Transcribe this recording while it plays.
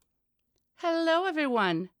Hello,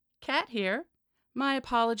 everyone. Kat here. My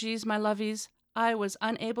apologies, my lovies. I was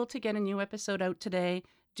unable to get a new episode out today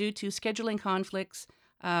due to scheduling conflicts.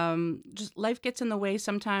 Just life gets in the way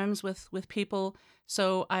sometimes with people,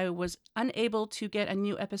 so I was unable to get a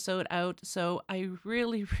new episode out. So I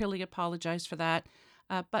really, really apologize for that.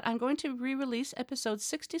 But I'm going to re-release episode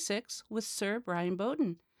 66 with Sir Bryan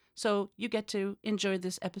Bowden. So you get to enjoy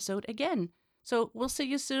this episode again. So we'll see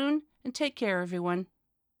you soon, and take care, everyone.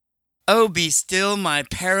 Oh, be still my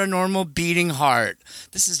paranormal beating heart.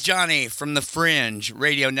 This is Johnny from the Fringe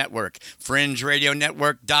Radio Network,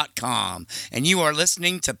 fringeradionetwork.com, and you are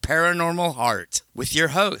listening to Paranormal Heart with your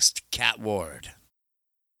host, Kat Ward.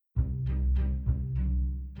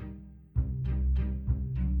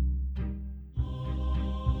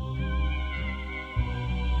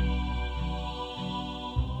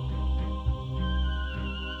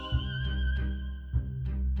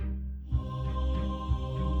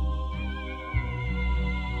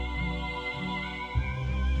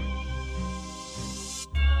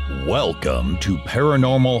 Welcome to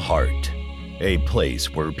Paranormal Heart, a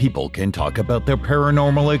place where people can talk about their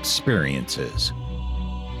paranormal experiences.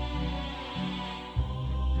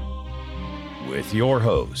 With your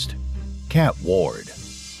host, Kat Ward.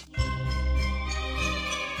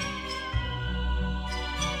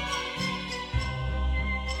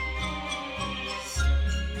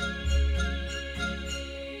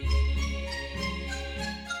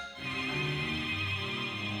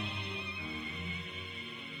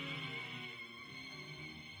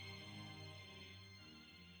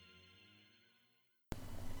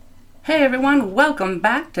 Hey everyone, welcome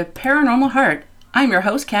back to Paranormal Heart. I'm your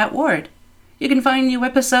host, Kat Ward. You can find new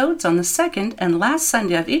episodes on the second and last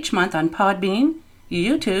Sunday of each month on Podbean,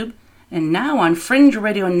 YouTube, and now on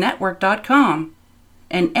fringeradionetwork.com,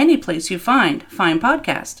 and any place you find fine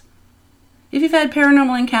podcast. If you've had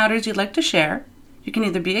paranormal encounters you'd like to share, you can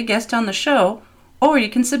either be a guest on the show, or you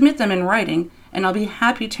can submit them in writing, and I'll be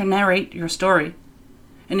happy to narrate your story.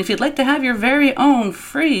 And if you'd like to have your very own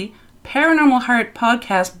free Paranormal Heart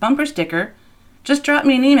podcast bumper sticker, just drop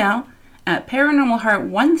me an email at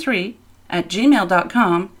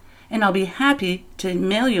paranormalheart13@gmail.com and I'll be happy to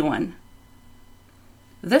mail you one.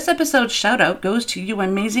 This episode's shout out goes to you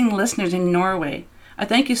amazing listeners in Norway. I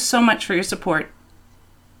thank you so much for your support.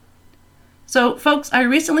 So folks, I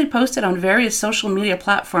recently posted on various social media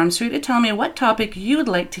platforms for you to tell me what topic you would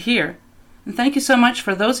like to hear. And thank you so much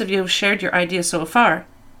for those of you who have shared your ideas so far.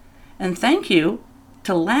 And thank you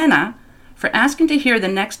to Lana for asking to hear the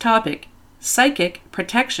next topic, psychic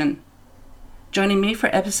protection. Joining me for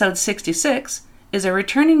episode 66 is a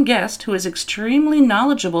returning guest who is extremely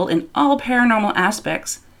knowledgeable in all paranormal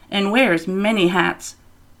aspects and wears many hats.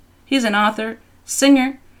 He's an author,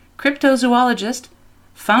 singer, cryptozoologist,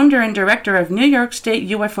 founder and director of New York State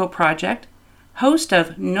UFO Project, host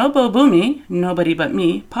of Nobo Boomy, Nobody But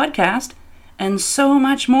Me podcast, and so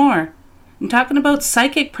much more. And talking about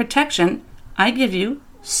psychic protection, I give you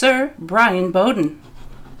Sir Bryan Bowden.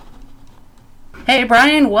 Hey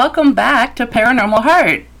Bryan, welcome back to Paranormal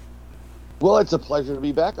Heart. Well, it's a pleasure to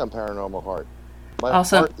be back on Paranormal Heart. My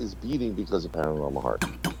heart is beating because of Paranormal Heart.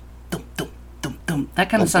 Dum, dum, dum, dum, dum, dum.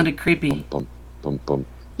 That kind of sounded creepy. Bum, bum, bum.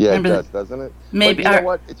 Yeah, remember it does, doesn't it? Maybe. But you know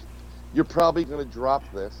what? You're probably going to drop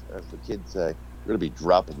this, as the kids say. You're going to be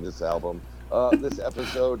dropping this album, this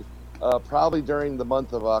episode, probably during the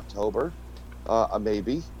month of October,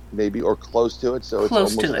 maybe, or close to it. So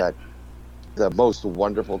close it's almost the most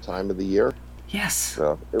wonderful time of the year. Yes.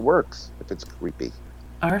 So it works if it's creepy.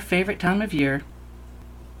 Our favorite time of year.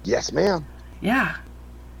 Yes, ma'am. Yeah.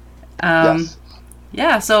 Yes.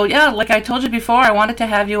 Yeah, so like I told you before, I wanted to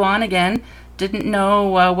have you on again. Didn't know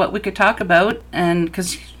what we could talk about, and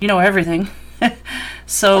because you know everything.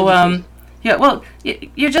 So,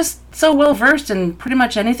 you're just so well versed in pretty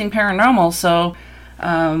much anything paranormal, so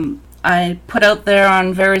I put out there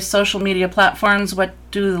on various social media platforms, what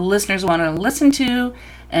do the listeners want to listen to?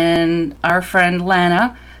 And our friend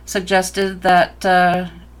Lana suggested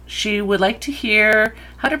that she would like to hear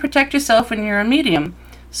how to protect yourself when you're a medium.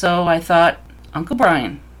 So I thought, Uncle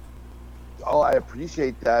Bryan. Oh, I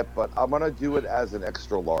appreciate that, but I'm going to do it as an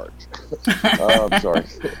extra large. I'm sorry.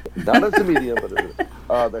 Not as a medium, but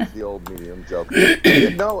that's the old medium joke.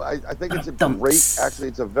 No, I think it's a great, actually,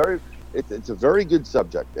 it's a very good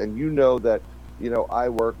subject. And you know that, I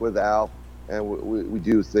work with Al, and we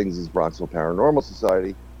do things as Bronxville Paranormal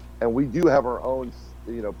Society, and we do have our own,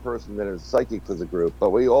 person that is psychic for the group, but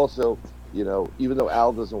we also, even though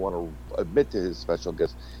Al doesn't want to admit to his special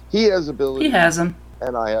gifts, he has abilities. He has them.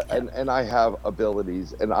 And I have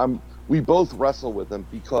abilities, and we both wrestle with them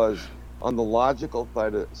because on the logical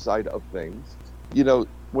side of things,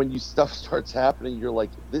 when stuff starts happening, you're like,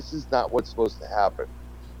 this is not what's supposed to happen,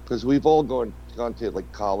 because we've all gone to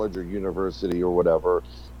like college or university or whatever,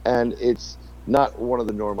 and it's not one of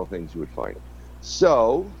the normal things you would find.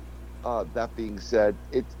 So that being said,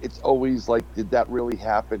 it's always like, did that really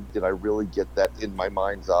happen? Did I really get that in my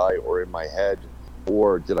mind's eye or in my head,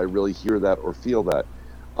 or did I really hear that or feel that?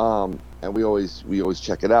 And we always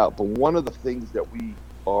check it out. But one of the things that we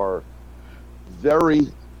are very,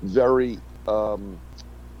 very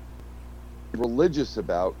religious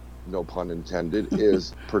about, no pun intended,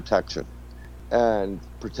 is protection and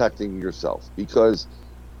protecting yourself, because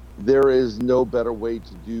there is no better way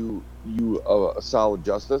to do you a solid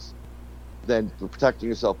justice than protecting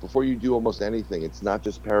yourself before you do almost anything. It's not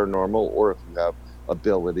just paranormal, or if you have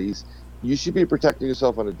abilities, you should be protecting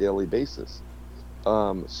yourself on a daily basis.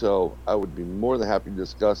 So I would be more than happy to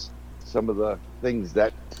discuss some of the things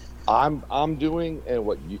that I'm doing and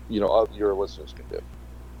what your listeners can do.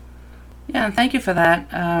 Yeah, and thank you for that.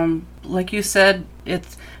 Like you said,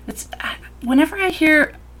 it's whenever I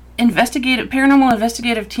hear paranormal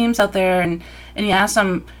investigative teams out there, and you ask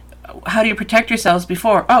them, how do you protect yourselves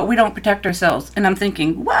before? Oh, we don't protect ourselves. And I'm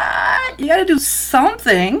thinking, what? You got to do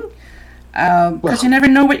something, because you never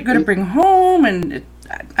know what you're going to bring home, and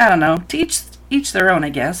I don't know. To each their own, I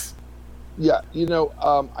guess. Yeah,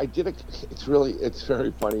 I did it's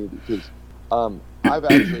very funny, because I've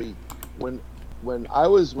actually, when I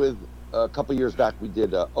was with, a couple years back, we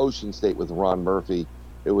did Ocean State with Ron Murphy.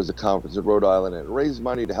 It was a conference in Rhode Island, and it raised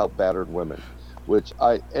money to help battered women, which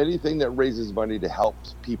anything that raises money to help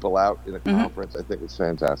people out in a conference, I think is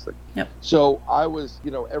fantastic. Yep. So I was,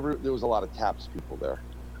 there was a lot of TAPS people there.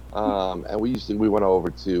 And we went over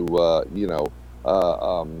to,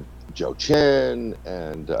 Joe Chen,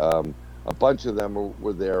 and a bunch of them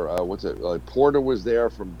were there. Porter was there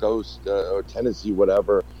from Ghost, or Tennessee,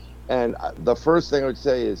 whatever. And the first thing I would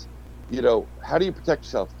say is, how do you protect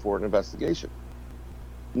yourself for an investigation?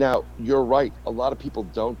 Now, you're right. A lot of people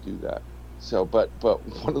don't do that. So, but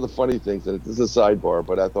one of the funny things, and this is a sidebar,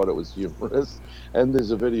 but I thought it was humorous, and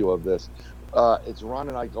there's a video of this. It's Ron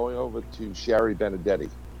and I going over to Sherry Benedetti,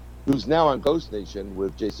 who's now on Ghost Nation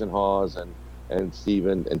with Jason Hawes and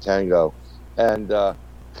Steven and Tango. And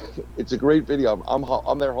it's a great video.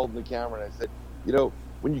 I'm there holding the camera, and I said,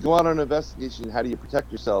 when you go out on an investigation, how do you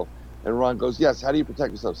protect yourself? And Ron goes, yes, how do you protect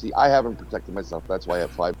yourself? See, I haven't protected myself. That's why I have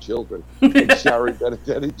 5 children. And Sherry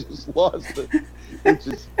Benedetti just lost it, which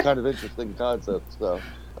is kind of interesting concept. So,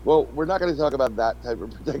 well, we're not going to talk about that type of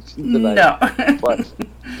protection tonight. No.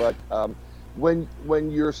 but when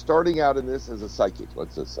you're starting out in this as a psychic,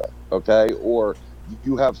 let's just say, okay, or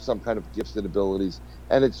you have some kind of gifts and abilities,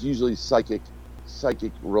 and it's usually psychic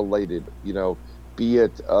related, be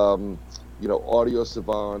it, audio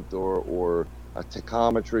savant or a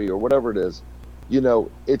tachometry or whatever it is,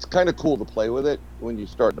 it's kind of cool to play with it when you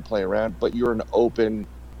start to play around, but you're an open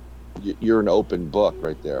book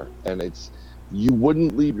right there. And you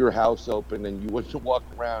wouldn't leave your house open, and you wouldn't walk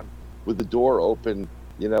around with the door open,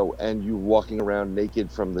 and you walking around naked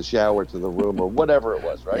from the shower to the room or whatever it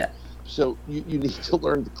was, right? Yeah. So you need to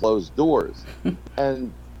learn to close doors.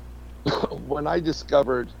 And when I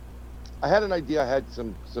discovered, I had an idea, I had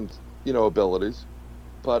some abilities,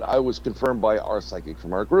 but I was confirmed by our psychic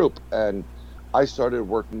from our group, and I started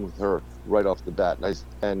working with her right off the bat.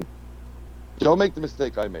 And don't make the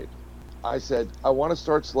mistake I made. I said, I want to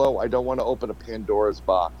start slow. I don't want to open a Pandora's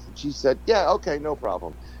box. And she said, yeah, okay, no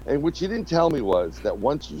problem. And what she didn't tell me was that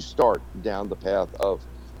once you start down the path of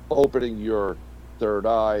opening your third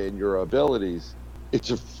eye and your abilities,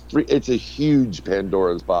 it's a huge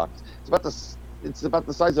Pandora's box. It's about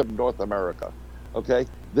the size of North America. Okay,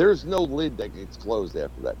 there's no lid that gets closed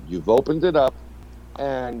after that. You've opened it up,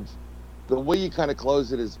 and the way you kind of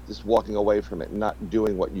close it is just walking away from it and not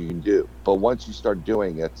doing what you can do. But once you start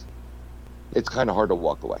doing it, it's kind of hard to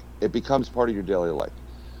walk away. It becomes part of your daily life.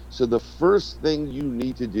 So the first thing you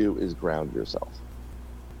need to do is ground yourself.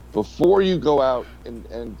 Before you go out and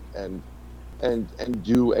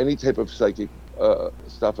do any type of psychic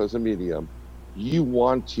stuff as a medium, you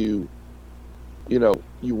want to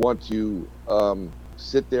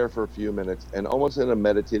sit there for a few minutes and almost in a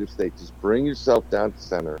meditative state, just bring yourself down to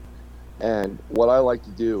center. And what I like to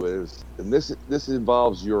do is, and this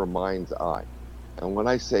involves your mind's eye. And when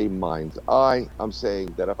I say mind's eye, I'm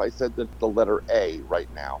saying that if I said the letter A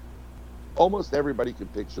right now, almost everybody can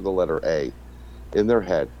picture the letter A in their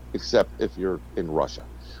head, except if you're in Russia,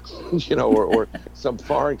 or some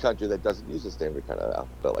foreign country that doesn't use a standard kind of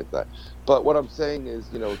alphabet like that. But what I'm saying is,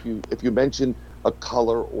 if you mention a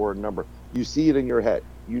color or a number, you see it in your head.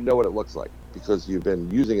 You know what it looks like because you've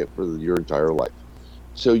been using it for your entire life.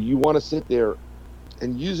 So you want to sit there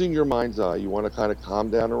And using your mind's eye, you want to kind of calm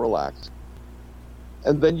down and relax.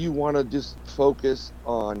 And then you want to just focus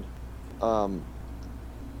on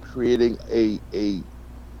creating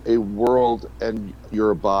a world and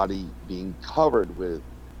your body being covered with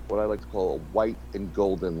what I like to call a white and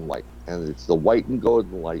golden light. And it's the white and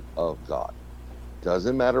golden light of God.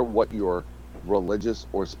 Doesn't matter what your religious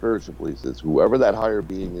or spiritual beliefs is, whoever that higher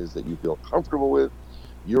being is that you feel comfortable with,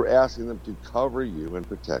 you're asking them to cover you and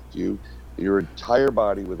protect you, your entire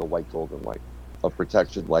body, with a white golden light of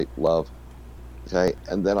protection, light, love. Okay.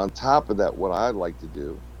 And then on top of that, what I like to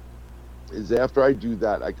do is after I do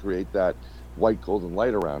that, I create that white golden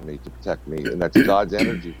light around me to protect me, and that's God's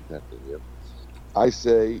energy protecting you. I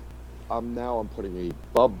say, I'm putting a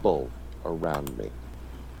bubble around me.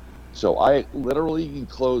 So I literally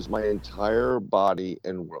enclose my entire body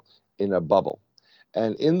and world in a bubble.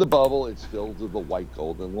 And in the bubble, it's filled with the white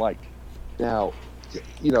golden light. Now,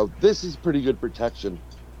 this is pretty good protection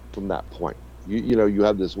from that point. You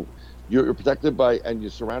have this, you're protected by, and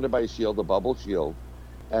you're surrounded by a shield, a bubble shield,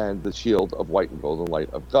 and the shield of white and golden light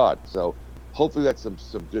of God. So hopefully that's some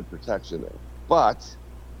good protection there. But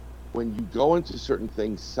when you go into certain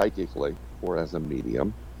things psychically or as a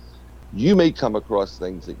medium, you may come across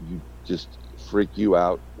things that you just freak you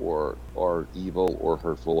out or are evil or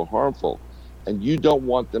hurtful or harmful. And you don't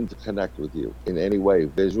want them to connect with you in any way,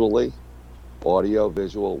 visually, audio,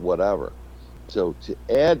 visual, whatever. So to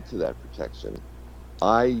add to that protection,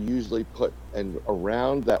 I usually put, and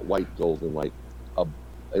around that white golden light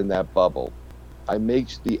in that bubble, I make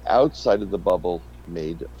the outside of the bubble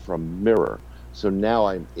made from mirror. So now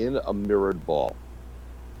I'm in a mirrored ball.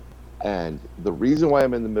 And the reason why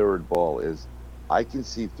I'm in the mirrored ball is I can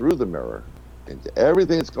see through the mirror into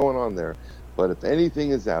everything that's going on there. But if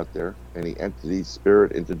anything is out there, any entity,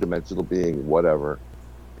 spirit, interdimensional being, whatever,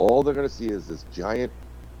 all they're going to see is this giant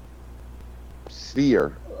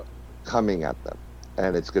sphere coming at them.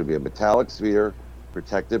 And it's going to be a metallic sphere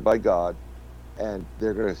protected by God. And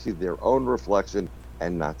they're going to see their own reflection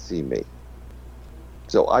and not see me.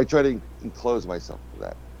 So I try to enclose myself with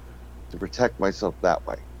that, to protect myself that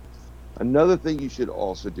way. Another thing you should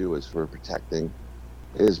also do is for protecting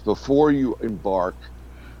is before you embark,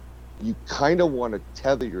 you kind of want to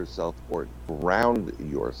tether yourself or ground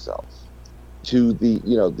yourself to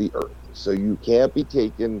the earth. So you can't be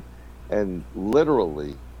taken and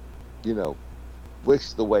literally,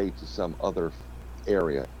 whisked away to some other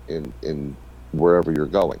area in wherever you're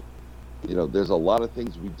going. There's a lot of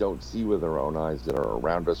things we don't see with our own eyes that are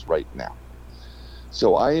around us right now.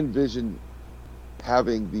 So I envision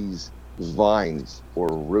having these vines or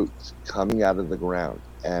roots coming out of the ground,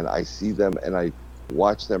 and I see them and I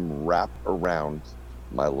watch them wrap around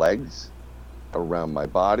my legs, around my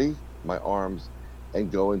body, my arms,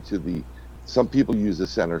 and go into some people use the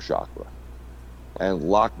center chakra and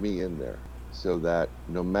lock me in there so that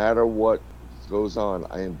no matter what goes on,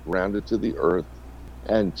 I am grounded to the earth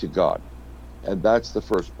and to God. And that's the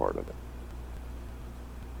first part of it.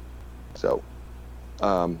 So,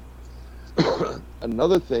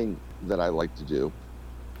 another thing that I like to do,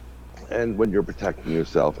 and when you're protecting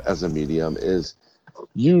yourself as a medium, is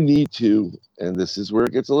you need to, and this is where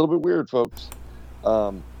it gets a little bit weird, folks.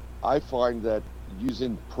 I find that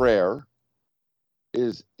using prayer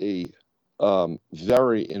is a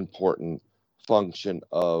very important function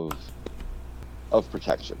of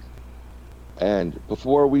protection. And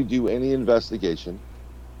before we do any investigation,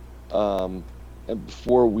 and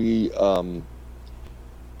before we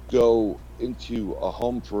go into a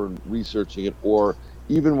home for researching it, or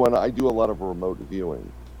even when I do a lot of remote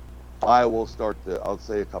viewing, I'll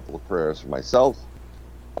say a couple of prayers for myself,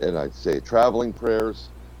 and I'd say traveling prayers,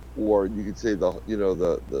 or you could say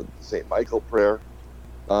the St. Michael prayer,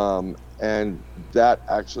 and that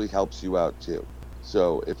actually helps you out too.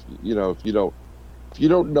 So if you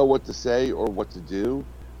don't know what to say or what to do,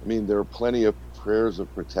 there are plenty of prayers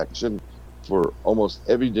of protection for almost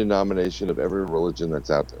every denomination of every religion that's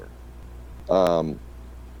out there. I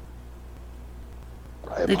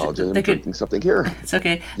apologize. I'm drinking something here. It's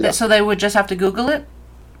okay. Yeah. So they would just have to Google it?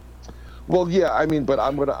 Well, yeah. But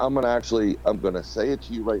I'm gonna say it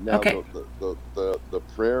to you right now. Okay. The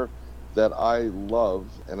prayer that I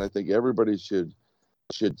love, and I think everybody should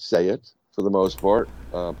say it for the most part.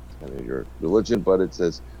 Your religion, but it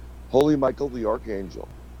says, "Holy Michael the Archangel,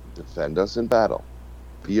 defend us in battle.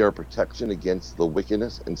 Be our protection against the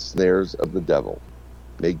wickedness and snares of the devil.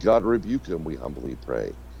 May God rebuke him, we humbly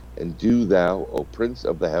pray. And do thou, O Prince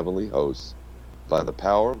of the heavenly hosts, by the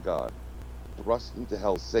power of God, thrust into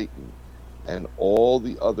hell Satan and all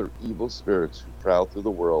the other evil spirits who prowl through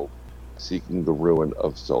the world, seeking the ruin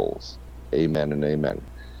of souls. Amen and amen."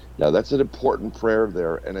 Now, that's an important prayer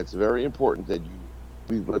there, and it's very important that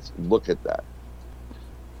let's look at that.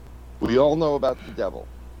 We all know about the devil.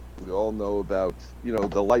 We all know about,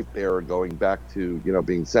 the light bearer going back to,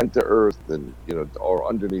 being sent to Earth and, or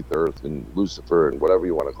underneath Earth, and Lucifer and whatever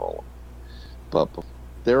you want to call him. But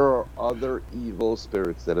there are other evil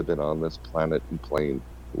spirits that have been on this planet and plane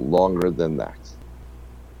longer than that.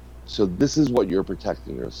 So this is what you're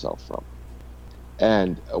protecting yourself from.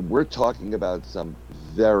 And we're talking about some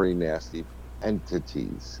very nasty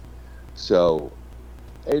entities. So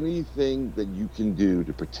anything that you can do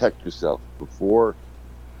to protect yourself before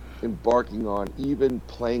embarking on even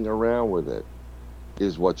playing around with it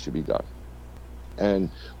is what should be done.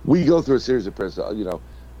 And we go through a series of prayers, like,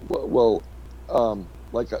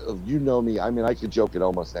 you know me, I mean, I could joke at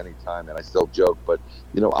almost any time, and I still joke, but,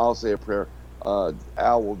 I'll say a prayer.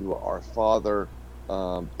 Al will do Our Father.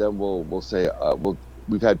 Then we'll say,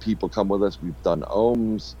 we've had people come with us. We've done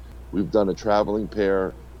Ohms. We've done a traveling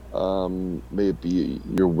prayer. May it be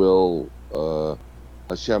your will,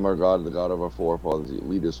 Hashem, our God, the God of our forefathers,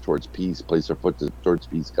 lead us towards peace, place our foot towards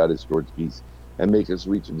peace, guide us towards peace, and make us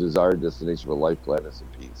reach a desired destination of life, gladness,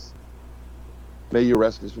 and peace. May you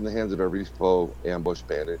rescue us from the hands of every foe, ambush,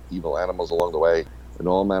 bandit, evil animals along the way, and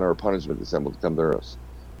all manner of punishment assembled to come to us.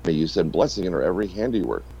 May you send blessing in our every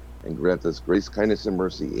handiwork, and grant us grace, kindness, and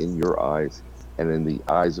mercy in your eyes, and in the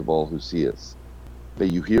eyes of all who see us. May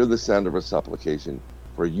you hear the sound of our supplication,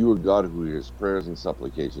 for you are God who hears prayers and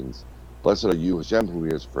supplications. Blessed are you, Hashem, who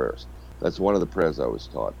hears prayers. That's one of the prayers I was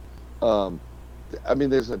taught.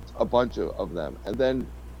 There's a bunch of them. And then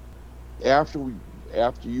after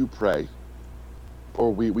you pray,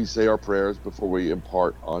 or we say our prayers before we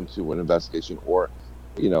impart onto an investigation, or,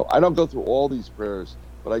 I don't go through all these prayers,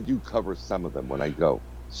 but I do cover some of them when I go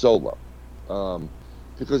solo,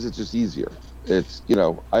 because it's just easier. It's,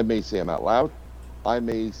 I may say them out loud. I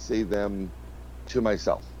may say them to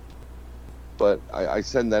myself. But I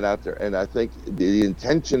send that out there, and I think the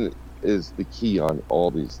intention is the key on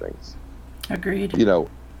all these things. Agreed.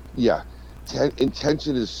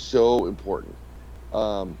 Intention is so important.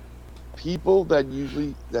 People that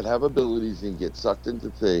have abilities and get sucked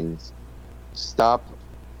into things, stop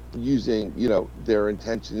using, their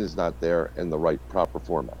intention is not there in the right proper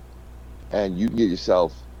format. And you can get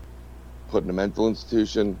yourself put in a mental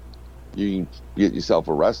institution, you can get yourself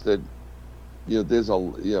arrested.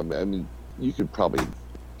 You could probably,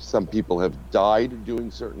 some people have died doing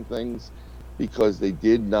certain things because the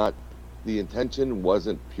intention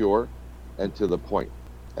wasn't pure and to the point,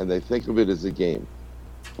 and they think of it as a game.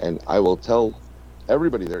 And I will tell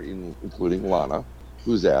everybody there, including Lana,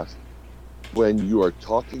 who's asked, when you are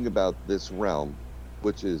talking about this realm,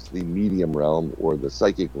 which is the medium realm or the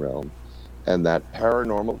psychic realm, and that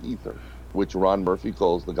paranormal ether, which Ron Murphy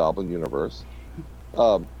calls the Goblin Universe,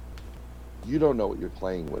 you don't know what you're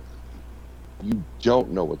playing with. You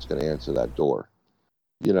don't know what's going to answer that door,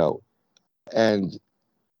 and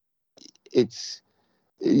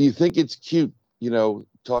you think it's cute,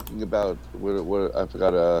 talking about what I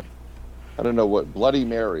forgot, I don't know what, Bloody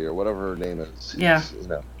Mary or whatever her name is. Yeah.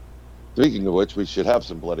 Speaking of which, we should have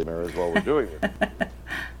some Bloody Marys while we're doing it.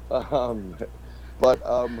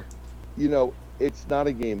 It's not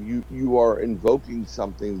a game. You are invoking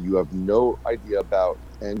something you have no idea about,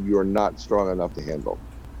 and you're not strong enough to handle.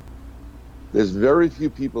 There's very few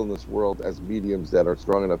people in this world as mediums that are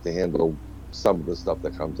strong enough to handle some of the stuff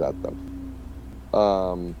that comes at them.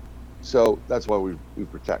 So that's why we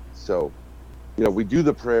protect. So, we do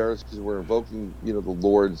the prayers because we're invoking, the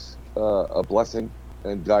Lord's a blessing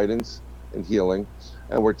and guidance and healing.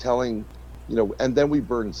 And we're telling, and then we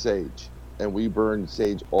burn sage. And we burn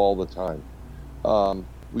sage all the time.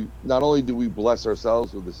 We not only do we bless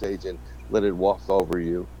ourselves with the sage and let it waft over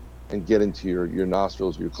you and get into your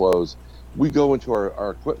nostrils, your clothes, we go into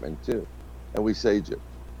our equipment too, and we sage it.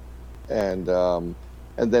 And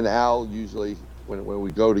then Al usually, when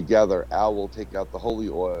we go together, Al will take out the holy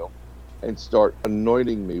oil and start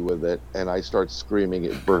anointing me with it, and I start screaming,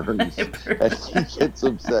 it burns. And he gets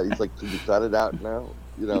upset. He's like, "Can you cut it out now?"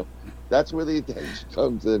 That's where the attention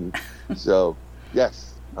comes in. So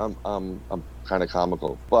yes, I'm kind of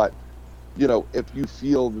comical, but if you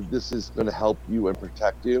feel that this is going to help you and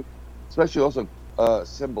protect you, especially also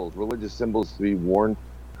symbols, religious symbols to be worn,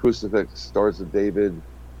 crucifix, Stars of David,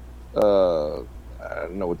 I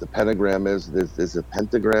don't know what the pentagram is. There's a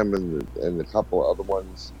pentagram and a couple other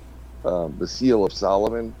ones. The Seal of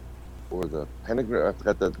Solomon, or the pentagram. I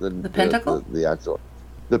forgot the pentacle. The actual,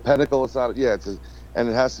 the pentacle of Solomon. Yeah, and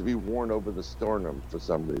it has to be worn over the sternum for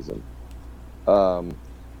some reason.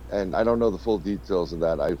 And I don't know the full details of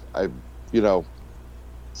that. I've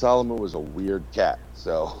Solomon was a weird cat.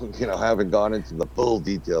 So, I haven't gone into the full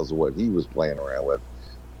details of what he was playing around with.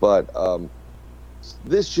 But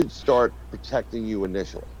this should start protecting you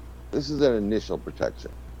initially. This is an initial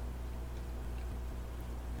protection.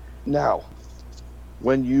 Now,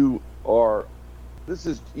 when you are, this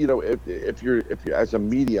is, if you're as a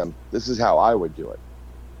medium, this is how I would do it.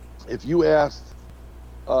 If you asked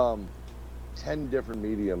 10 different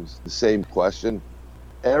mediums the same question,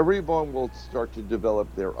 everyone will start to develop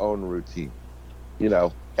their own routine.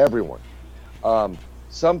 Everyone.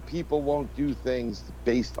 Some people won't do things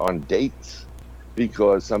based on dates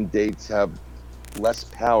because some dates have less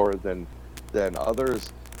power than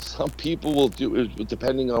others. Some people will do it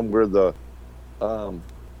depending on where the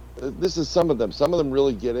this is some of them. Some of them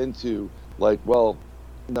really get into like, well,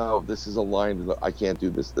 no, this is aligned. I can't do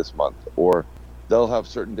this month. Or they'll have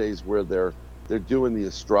certain days where they're doing the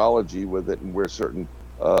astrology with it and where certain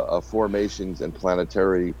formations and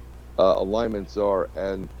planetary alignments are,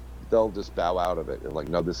 and they'll just bow out of it. They're like,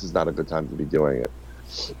 no, this is not a good time to be doing it.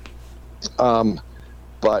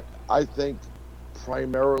 But I think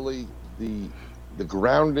primarily the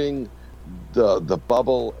grounding, the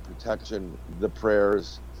bubble protection, the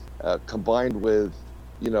prayers, combined with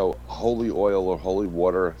holy oil or holy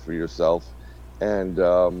water for yourself, and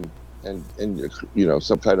some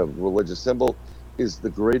kind of religious symbol is the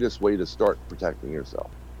greatest way to start protecting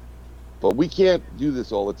yourself. But we can't do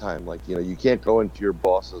this all the time. Like, you can't go into your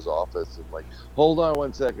boss's office and like, hold on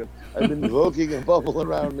one second, I've been invoking a bubble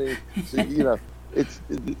around me. So,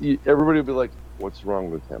 everybody will be like, what's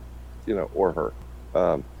wrong with him, or her.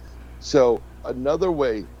 So another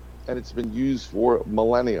way, and it's been used for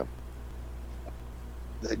millennia,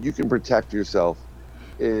 that you can protect yourself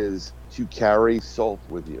is to carry salt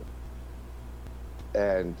with you.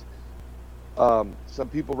 And some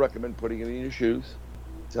people recommend putting it in your shoes,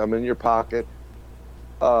 some in your pocket,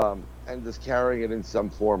 and just carrying it in some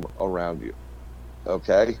form around you.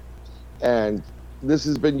 Okay? And this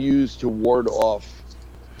has been used to ward off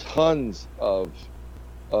tons of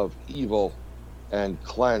evil and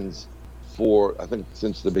cleanse for, I think,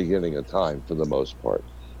 since the beginning of time, for the most part.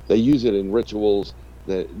 They use it in rituals.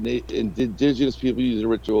 The indigenous people use it in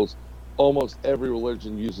rituals. Almost every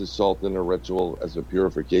religion uses salt in a ritual as a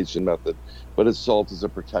purification method, but salt is a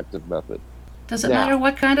protective method. Does it matter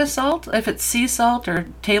what kind of salt? If it's sea salt or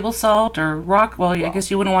table salt or rock, I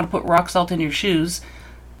guess you wouldn't want to put rock salt in your shoes.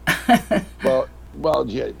 Well,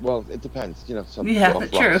 it depends. Some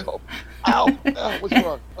true. Salt. Ow, what's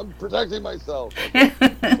wrong? I'm protecting myself. Okay.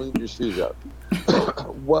 Clean your shoes up.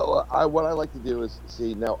 What I like to do is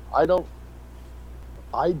see. Now, I don't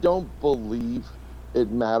believe it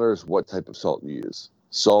matters what type of salt you use.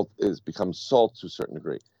 Salt becomes salt to a certain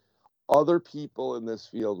degree. Other people in this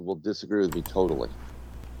field will disagree with me totally.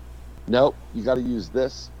 No, you got to use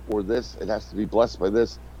this or this. It has to be blessed by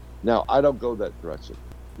this. Now, I don't go that direction.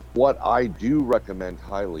 What I do recommend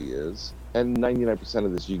highly is, and 99%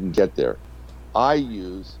 of this you can get there, I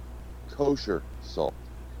use kosher salt.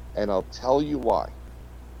 And I'll tell you why.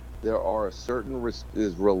 There are certain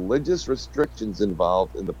religious restrictions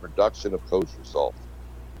involved in the production of kosher salt.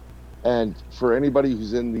 And for anybody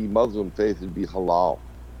who's in the Muslim faith, it'd be halal.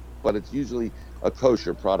 But it's usually a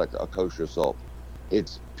kosher product, a kosher salt.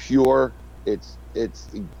 It's pure, it's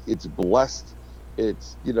blessed.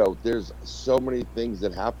 It's, there's so many things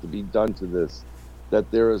that have to be done to this,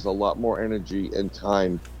 that there is a lot more energy and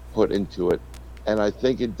time put into it. And I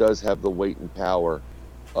think it does have the weight and power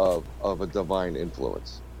of a divine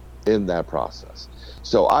influence in that process.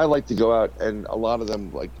 So I like to go out, and a lot of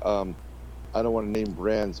them, like, I don't want to name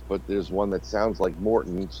brands, but there's one that sounds like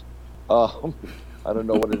Morton's. I don't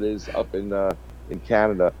know what it is up in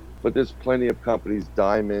Canada, but there's plenty of companies,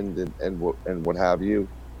 Diamond and what have you.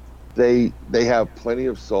 They have plenty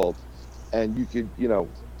of salt, and you could,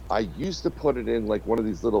 I used to put it in like one of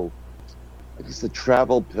these little, I guess the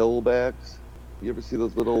travel pill bags. You ever see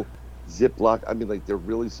those little Ziploc? I mean, like they're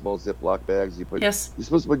really small Ziploc bags. Yes. You're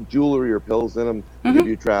supposed to put jewelry or pills in them if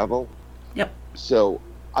you travel. Yep. So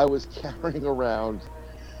I was carrying around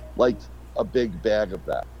like a big bag of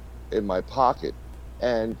that in my pocket,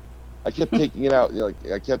 and I kept taking it out.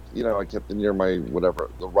 I kept it near my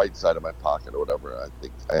the right side of my pocket or whatever. I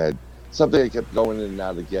think I had something I kept going in and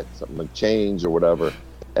out to get something like change or whatever.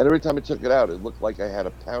 And every time I took it out, it looked like I had a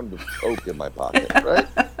pound of coke in my pocket, right?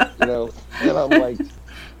 And I'm like,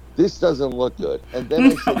 this doesn't look good. And then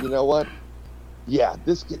I said, you know what? Yeah,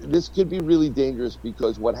 this could be really dangerous,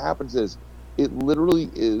 because what happens is it literally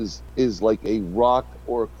is like a rock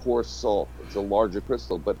or a coarse salt. It's a larger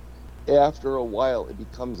crystal, but after a while it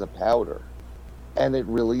becomes a powder, and it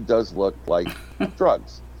really does look like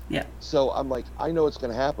drugs. Yeah. So I'm like, I know it's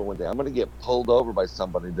going to happen one day. I'm going to get pulled over by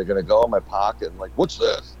somebody. They're going to go in my pocket and like, what's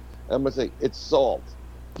this? And I'm going to say, it's salt.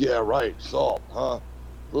 Yeah, right. Salt, huh?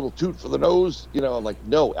 Little toot for the nose. I'm like,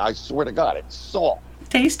 no, I swear to God, it's salt.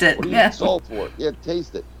 Taste it. What do you Yeah. need salt for? Yeah,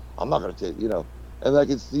 taste it. I'm not going to taste, And I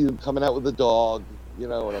can see them coming out with the dog,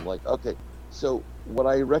 and I'm like, okay. So what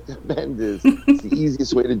I recommend is it's the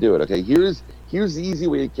easiest way to do it. Okay, here's the easy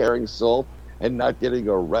way of carrying salt and not getting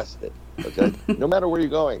arrested. Okay, no matter where you're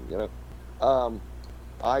going.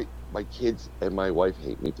 My kids and my wife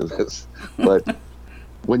hate me for this, but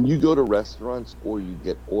when you go to restaurants or you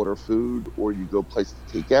order food or you go places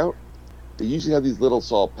to take out, they usually have these little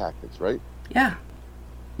salt packets, right? Yeah.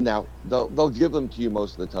 Now they'll give them to you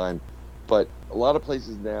most of the time, but a lot of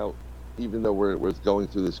places now, even though we're going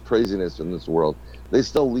through this craziness in this world, they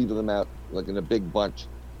still leave them out like in a big bunch.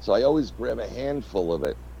 So I always grab a handful of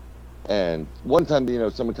it. And one time,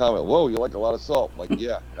 someone commented, "Whoa, you like a lot of salt?" I'm like,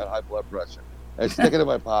 yeah, got high blood pressure. And I stick it in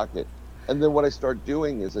my pocket. And then what I start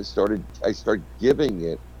doing is I start giving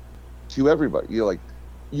it to everybody.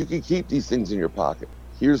 You can keep these things in your pocket.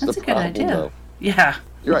 Here's That's the a good problem, idea. though. Yeah.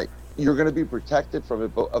 You're right. You're going to be protected from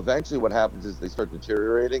it, but eventually what happens is they start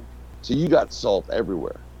deteriorating. So you got salt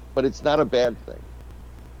everywhere. But it's not a bad thing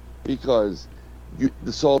because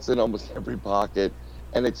the salt's in almost every pocket,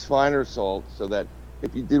 and it's finer salt so that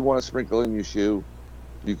if you did want to sprinkle in your shoe,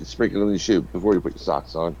 you could sprinkle in your shoe before you put your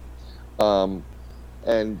socks on. I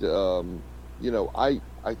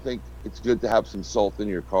think it's good to have some salt in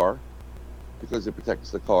your car because it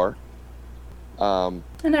protects the car. I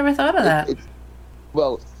never thought of that.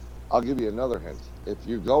 Well, I'll give you another hint. If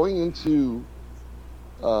you're going into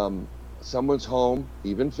someone's home,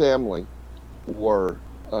 even family, or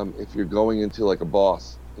if you're going into like a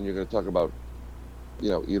boss and you're going to talk about,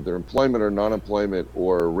 either employment or non-employment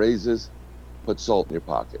or raises, put salt in your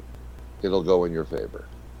pocket. It'll go in your favor.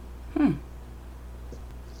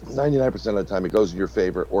 99% of the time it goes in your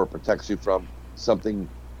favor or it protects you from something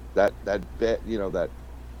that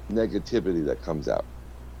negativity that comes out.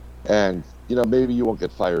 And, maybe you won't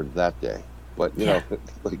get fired that day, but,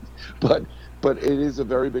 but it is a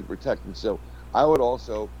very big protection. So I would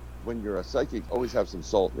also, when you're a psychic, always have some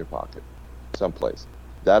salt in your pocket someplace.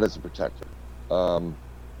 That is a protector. I'm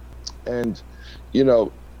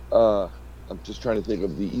just trying to think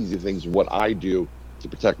of the easy things, what I do to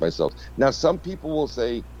protect myself. Now, some people will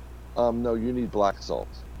say, no, you need black salt,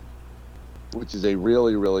 which is a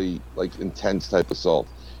really, really like intense type of salt.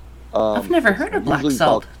 I've never heard of black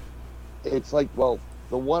salt. It's like, well,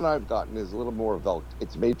 the one I've gotten is a little more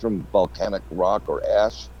it's made from volcanic rock or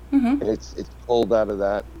ash. Mm-hmm. And it's pulled out of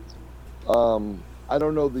that. I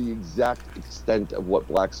don't know the exact extent of what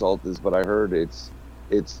black salt is, but I heard it's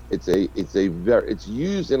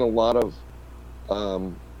used in a lot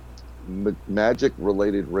of magic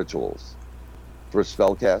related rituals for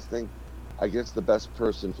spell casting. I guess the best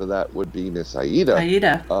person for that would be Miss Aida.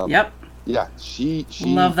 Aida. Yep. Yeah, she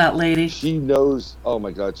love that lady. She knows. Oh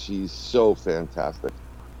my God, she's so fantastic.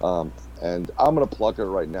 And I'm gonna plug her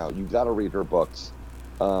right now. You got to read her books,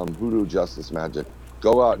 Hoodoo Justice Magic.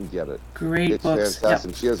 Go out and get it. Great books. It's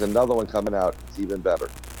fantastic. Yep. She has another one coming out. It's even better.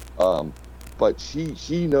 But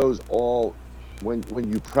she knows all. When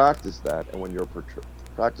you practice that, and when you're a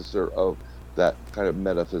practicer of that kind of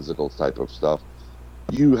metaphysical type of stuff,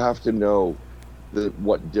 you have to know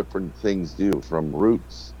what different things do, from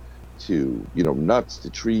roots to nuts to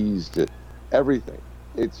trees to everything.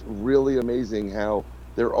 It's really amazing how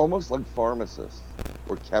they're almost like pharmacists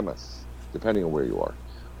or chemists, depending on where you are,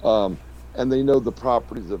 and they know the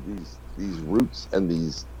properties of these roots and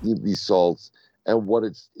these salts and what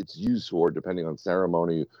it's used for, depending on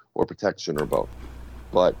ceremony or protection or both.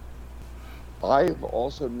 But I've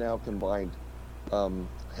also now combined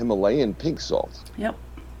Himalayan pink salt. Yep.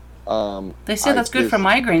 They say that's good for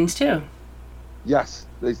migraines too. Yes,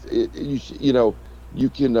 you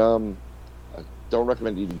can. I don't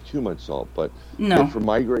recommend eating too much salt, but no. For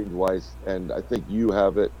migraine wise, and I think you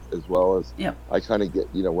have it as well as. Yep. I kind of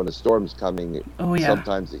get when a storm's coming.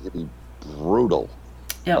 Sometimes it can be brutal.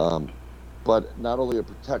 Yep. But not only a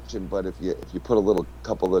protection, but if you put a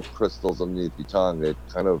couple of crystals underneath your tongue, it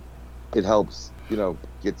helps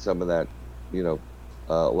get some of that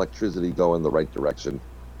electricity going the right direction,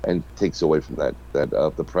 and takes away from that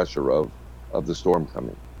the pressure of the storm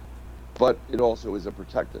coming. But it also is a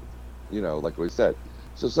protectant, like we said.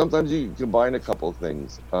 So sometimes you can combine a couple of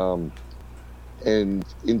things, and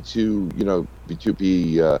into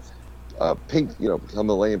B2B pink,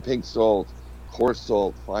 Himalayan pink salt, coarse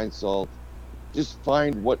salt, fine salt. Just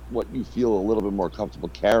find what you feel a little bit more comfortable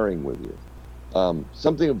carrying with you.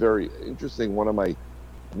 Something very interesting. One of my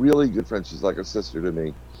really good friend. She's like a sister to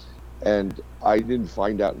me. And I didn't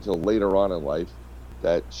find out until later on in life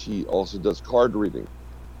that she also does card reading.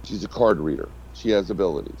 She's a card reader. She has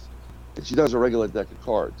abilities. And she does a regular deck of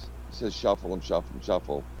cards. It says shuffle and shuffle and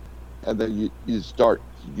shuffle. And then you just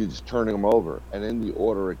turning them over. And in the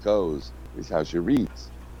order it goes is how she reads.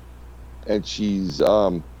 And she's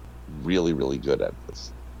really, really good at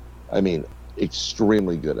this. I mean,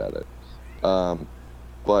 extremely good at it.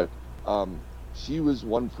 But she was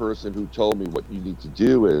one person who told me what you need to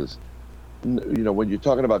do is, when you're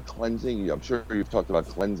talking about cleansing, I'm sure you've talked about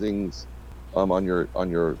cleansings on your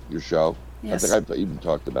show. Yes. I think I've even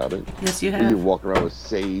talked about it. Yes, you Where have. you walk around with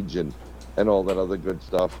sage and all that other good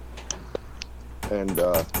stuff. And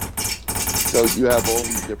so you have all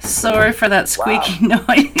these different. Sorry for that squeaky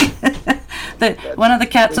noise. One of the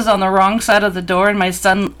cats is on the wrong side of the door, and my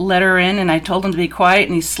son let her in, and I told him to be quiet,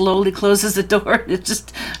 and he slowly closes the door. It's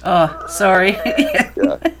just, sorry.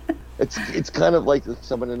 Yeah. It's kind of like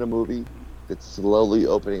someone in a movie that's slowly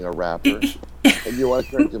opening a wrapper, and you want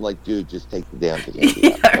to turn to him like, dude, just take the damn thing.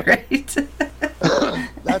 Yeah, right.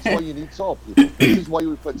 That's why you need salt, people. This is why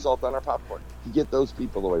we put salt on our popcorn, to get those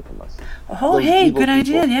people away from us. Oh, hey, good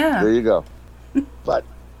idea, yeah. There you go. But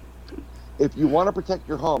if you want to protect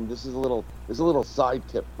your home, there's a little side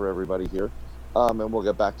tip for everybody here, and we'll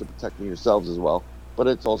get back to protecting yourselves as well. But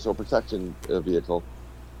it's also a protection vehicle.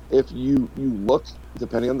 If you look,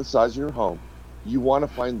 depending on the size of your home, you want to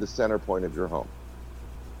find the center point of your home.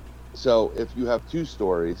 So if you have 2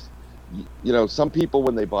 stories, some people,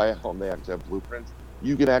 when they buy a home, they actually have blueprints.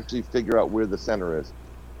 You can actually figure out where the center is.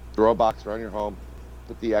 Draw a box around your home,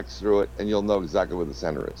 put the X through it, and you'll know exactly where the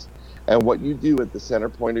center is. And what you do at the center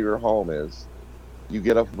point of your home is you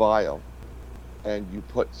get a vial and you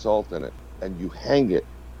put salt in it and you hang it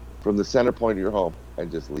from the center point of your home and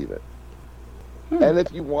just leave it. And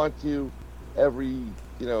if you want to, every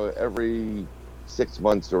 6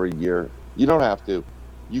 months or a year, you don't have to.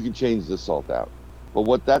 You can change the salt out. But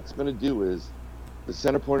what that's going to do is the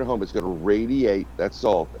center point of home is going to radiate that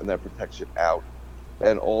salt and that protection out.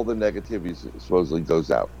 And all the negativity supposedly goes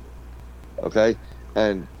out. Okay?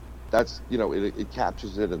 And that's, it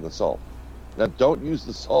captures it in the salt. Now, don't use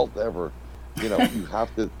the salt ever. You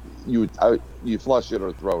have to, you flush it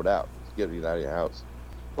or throw it out to get it out of your house.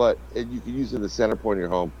 But you can use it in the center point of your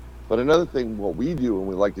home. But another thing, what we do and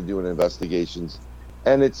we like to do in investigations,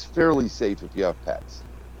 and it's fairly safe if you have pets.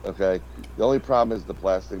 Okay? The only problem is the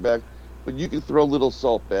plastic bag. But you can throw little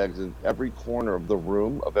salt bags in every corner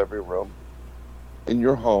of every room in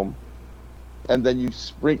your home, and then you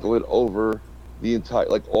sprinkle it over the entire,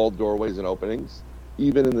 like all doorways and openings,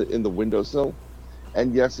 even in the windowsill.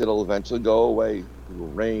 And yes, it'll eventually go away through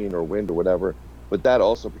rain or wind or whatever, but that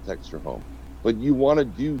also protects your home. But you want to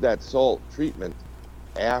do that salt treatment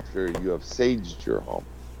after you have saged your home.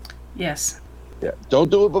 Yes. Yeah.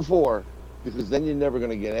 Don't do it before, because then you're never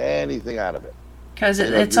going to get anything out of it. Because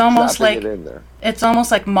it's almost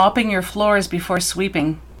like mopping your floors before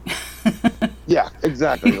sweeping. Yeah,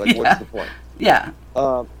 exactly. Like, what's the point? Yeah.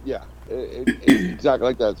 It's exactly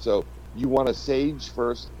like that. So you want to sage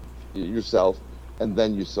first yourself, and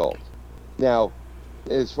then you salt. Now,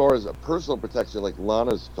 as far as a personal protection, like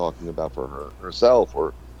Lana's talking about for herself,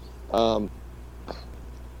 or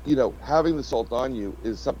having the salt on you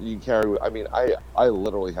is something you carry. I mean, I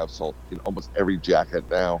literally have salt in almost every jacket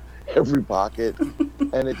now, every pocket,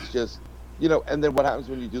 and it's just, and then what happens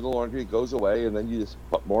when you do the laundry, it goes away, and then you just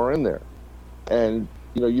put more in there, and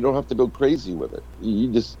you don't have to go crazy with it.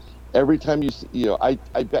 You just, every time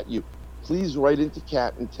I bet you, please write into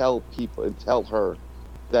Kat and tell her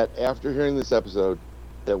that after hearing this episode,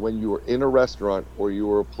 that when you were in a restaurant or you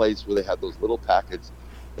were a place where they had those little packets,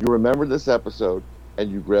 you remember this episode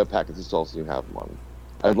and you grab packets of salt and you have them on them.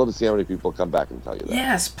 I'd love to see how many people come back and tell you that.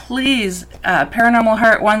 Yes, please.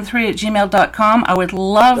 paranormalheart13@gmail.com. I would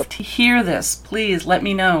love to hear this. Please let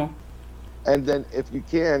me know. And then if you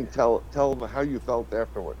can, tell them how you felt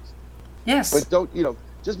afterwards. Yes. But don't,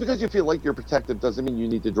 just because you feel like you're protected doesn't mean you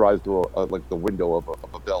need to drive through like the window of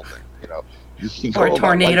a building, You can or go a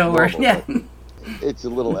tornado, normal, or yeah. It's a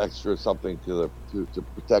little extra something to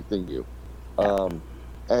protecting you.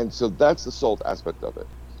 And so that's the salt aspect of it.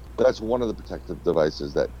 That's one of the protective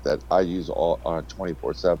devices that I use all on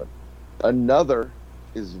 24/7. Another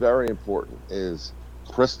is very important is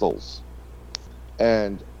crystals,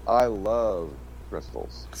 and I love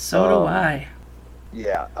crystals. So do I.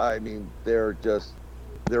 Yeah, I mean they're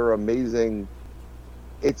amazing.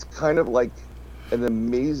 It's kind of like an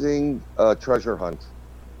amazing treasure hunt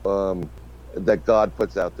that God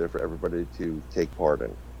puts out there for everybody to take part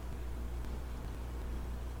in.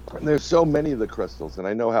 And there's so many of the crystals, and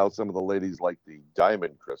I know how some of the ladies like the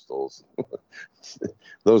diamond crystals.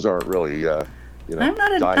 Those aren't really, I'm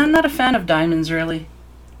diamond. not a fan of diamonds, really.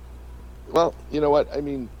 Well, you know what? I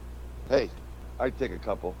mean, hey, I'd take a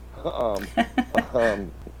couple.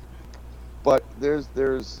 Um, but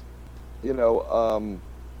you know,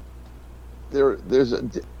 there's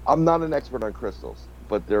I'm not an expert on crystals,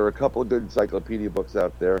 but there are a couple of good encyclopedia books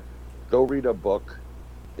out there. Go read a book.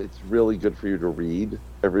 It's really good for you to read,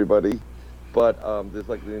 everybody. But there's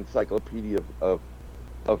like the encyclopedia of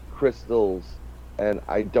crystals, and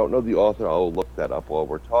I don't know the author. I'll look that up while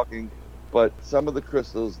we're talking. But some of the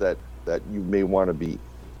crystals that you may want to be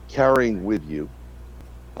carrying with you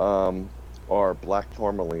are black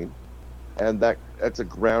tourmaline, and that's a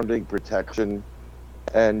grounding protection,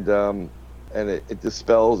 and it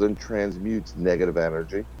dispels and transmutes negative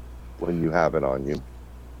energy when you have it on you.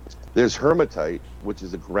 There's hematite, which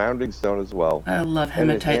is a grounding stone as well. I love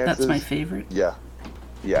hematite. That's my favorite. Yeah,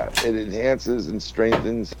 it enhances and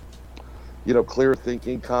strengthens, clear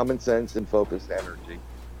thinking, common sense, and focused energy.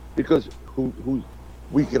 Because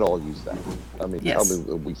we can all use that. I mean, Yes. tell me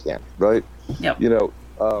we can't, right? Yep.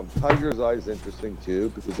 Tiger's eye is interesting too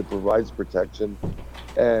because it provides protection,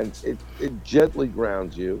 and it gently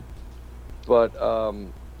grounds you, but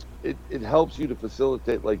it helps you to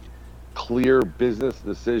facilitate like clear business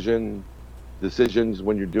decisions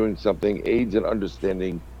when you're doing something, aids in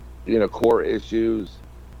understanding, core issues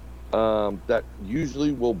that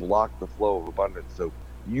usually will block the flow of abundance. So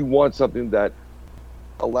you want something that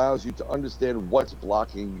allows you to understand what's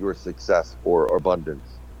blocking your success or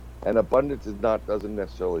abundance. And abundance doesn't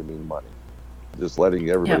necessarily mean money. Just letting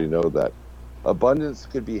everybody know that. Abundance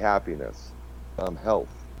could be happiness, health.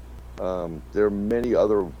 There are many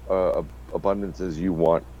other abundances you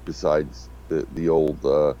want besides the old,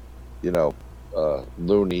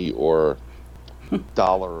 loony or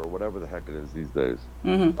dollar or whatever the heck it is these days.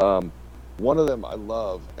 Mm-hmm. One of them I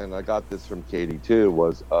love, and I got this from Katie too,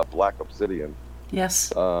 was black obsidian.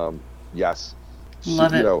 Yes. Yes.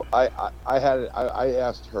 Love it. I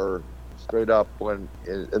asked her straight up and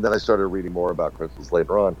then I started reading more about crystals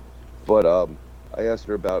later on. But I asked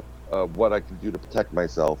her about what I could do to protect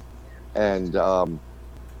myself, and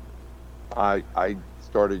I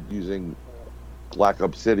started using black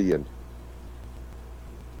obsidian.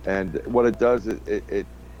 And what it does is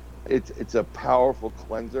it's a powerful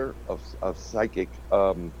cleanser of psychic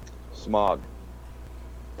smog,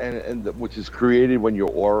 and which is created when your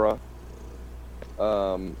aura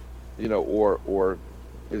or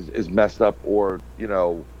is messed up, or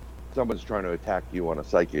someone's trying to attack you on a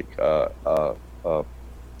psychic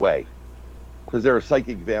way, because there are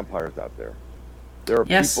psychic vampires out there. There are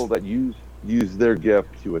Yes. people that use their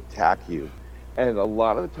gift to attack you, and a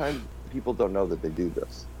lot of the times people don't know that they do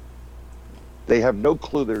this. They have no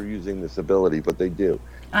clue they're using this ability, but they do.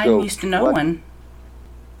 I So used to know what one.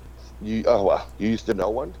 you you used to know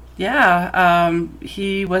one? Yeah.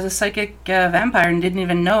 He was a psychic vampire and didn't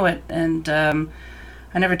even know it, and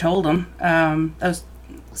I never told him. That was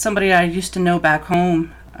somebody I used to know back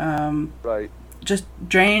home. Right. Just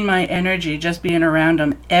drained my energy just being around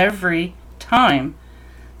him every time.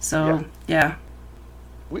 So yeah.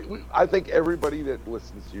 I think everybody that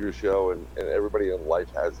listens to your show and everybody in life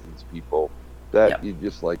has these people that you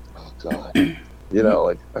just like, oh God, like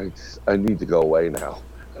I need to go away now,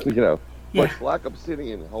 Yeah. But black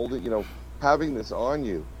obsidian holding, having this on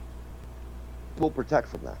you will protect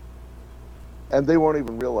from that, and they won't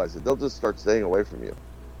even realize it. They'll just start staying away from you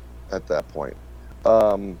at that point.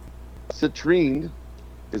 Citrine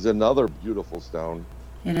is another beautiful stone.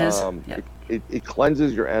 It is. It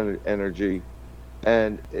cleanses your energy,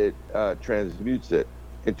 and it transmutes it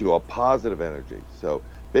into a positive energy. So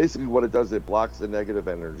basically what it does, it blocks the negative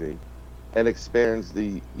energy and expands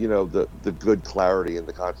the good clarity and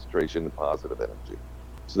the concentration and positive energy.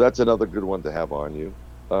 So that's another good one to have on you.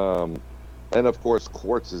 And of course,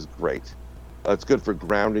 quartz is great. It's good for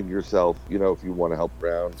grounding yourself, if you want to help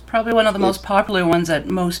ground. It's probably one of the most popular ones that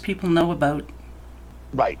most people know about.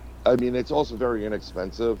 Right. I mean, it's also very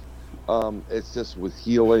inexpensive. It's just with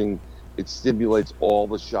healing. It stimulates all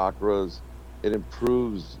the chakras. It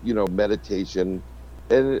improves, meditation,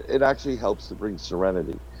 and it actually helps to bring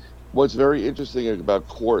serenity. What's very interesting about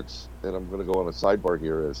quartz, and I'm going to go on a sidebar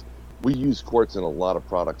here, is we use quartz in a lot of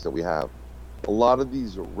products that we have. A lot of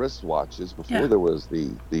these wristwatches, before there was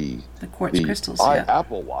the quartz crystals,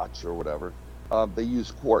 Apple Watch or whatever, they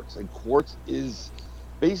use quartz, and quartz is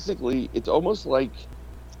basically it's like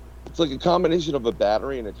a combination of a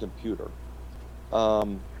battery and a computer,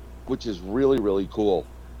 which is really, really cool.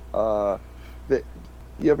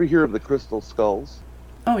 You ever hear of the crystal skulls?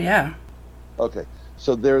 Oh yeah. Okay,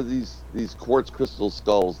 So there are these quartz crystal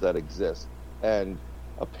skulls that exist, and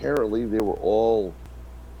apparently they were all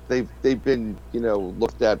they've been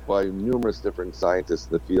looked at by numerous different scientists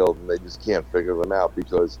in the field, and they just can't figure them out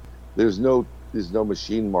because there's no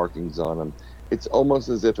machine markings on them. It's almost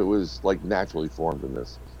as if it was like naturally formed in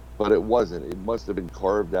this, but it wasn't. It must have been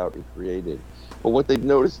carved out and created. But what they've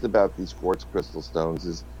noticed about these quartz crystal stones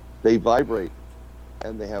is they vibrate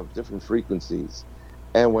and they have different frequencies,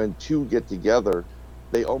 and when two get together,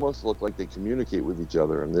 they almost look like they communicate with each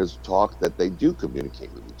other, and there's talk that they do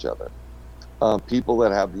communicate with each other. People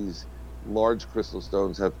that have these large crystal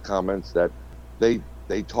stones have comments that they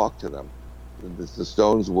talk to them. The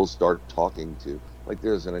stones will start talking to, like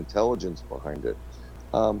there's an intelligence behind it.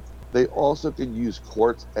 They also could use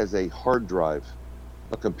quartz as a hard drive,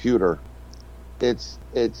 a computer. It's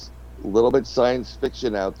a little bit science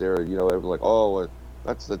fiction out there, everyone's like, oh,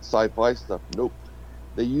 that's sci-fi stuff. Nope.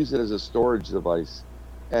 They use it as a storage device,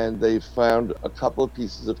 and they found a couple of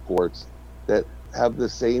pieces of quartz that have the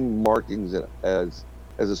same markings as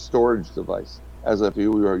a storage device, as if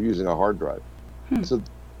you were using a hard drive. So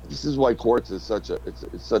this is why quartz is such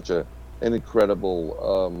an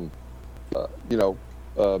incredible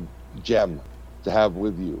gem to have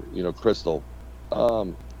with you, crystal.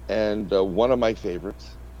 And one of my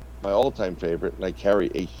favorites, my all-time favorite, and I carry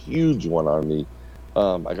a huge one on me.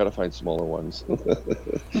 I gotta find smaller ones.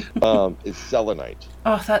 Is selenite.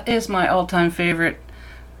 Oh, that is my all-time favorite.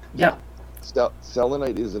 Yep.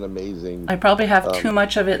 Selenite is an amazing. I probably have too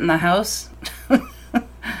much of it in the house.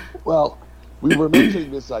 Well, we were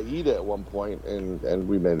mentioning Miss Aida at one point, and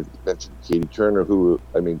we mentioned Katie Turner, who,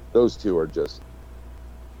 I mean, those two are just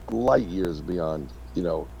light years beyond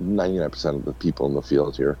 99% of the people in the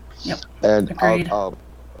field here. Yep. And agreed.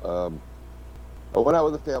 I went out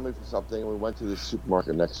with the family for something, and we went to this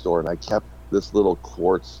supermarket next door, and I kept this little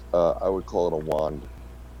quartz, I would call it a wand,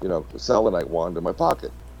 a selenite wand in my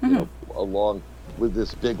pocket, along with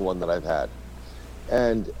this big one that I've had.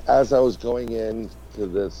 And as I was going in to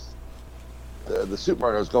the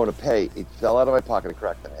supermarket, I was going to pay, it fell out of my pocket and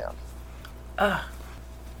cracked in half.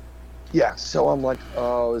 Yeah, so I'm like,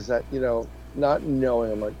 oh, is that, not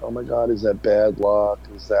knowing, I'm like, oh my God, is that bad luck?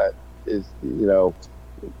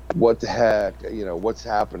 What the heck? What's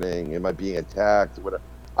happening? Am I being attacked? Whatever.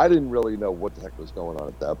 I didn't really know what the heck was going on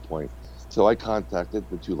at that point. So I contacted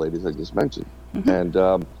the two ladies I just mentioned. And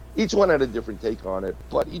each one had a different take on it,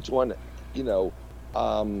 but each one,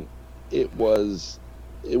 it was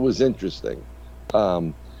interesting.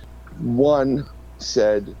 One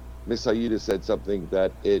said, Miss Aida said something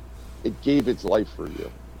that it gave its life for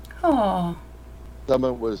you. Oh.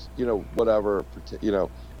 Someone was, whatever,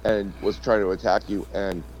 and was trying to attack you,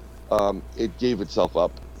 and it gave itself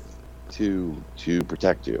up to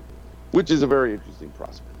protect you, which is a very interesting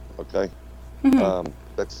prospect. Okay.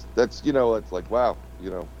 That's it's like, wow,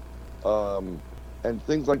 and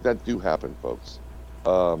things like that do happen, folks.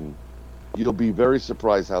 You'll be very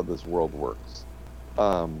surprised how this world works.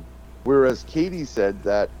 Whereas Katie said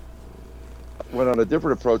that went on a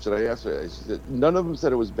different approach, and I asked her, she said none of them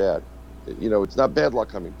said it was bad. It's not bad luck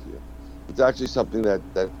coming to you. It's actually something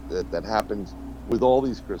that happens with all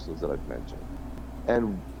these crystals that I've mentioned.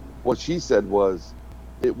 And what she said was,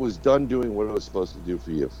 it was done doing what it was supposed to do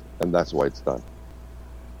for you, and that's why it's done.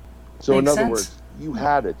 So in other words, you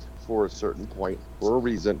had it for a certain point, for a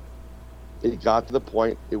reason. It got to the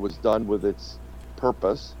point, it was done with its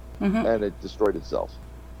purpose, and it destroyed itself.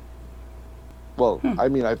 Well, I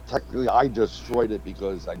mean, I destroyed it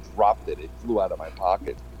because I dropped it. It flew out of my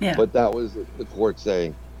pocket. Yeah. But that was the court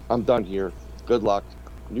saying, I'm done here. Good luck.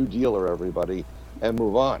 New dealer, everybody, and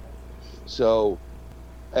move on. So,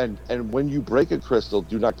 and when you break a crystal,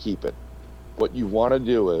 do not keep it. What you want to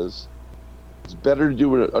do is, it's better to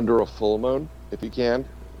do it under a full moon if you can.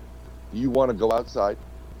 You want to go outside,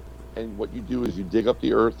 and what you do is you dig up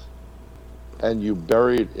the earth, and you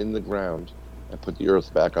bury it in the ground, and put the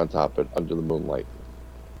earth back on top of it under the moonlight.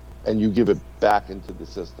 And you give it back into the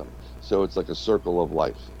system. So it's like a circle of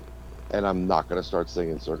life. And I'm not going to start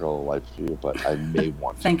singing Circle of Life to you, but I may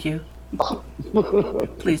want to. Thank you.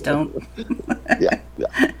 Please don't. Yeah.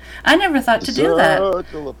 I never thought to do that.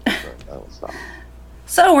 Circle of Life. No, stop.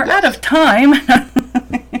 So we're out of time.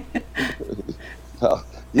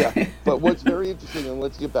 Yeah, but what's very interesting, and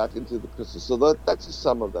let's get back into the crystals. So that's just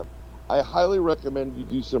some of them. I highly recommend you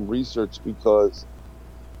do some research because,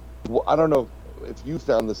 I don't know if you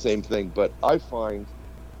found the same thing, but I find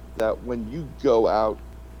that when you go out,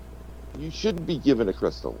 you shouldn't be given a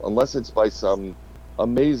crystal unless it's by some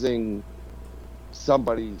amazing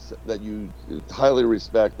somebody that you highly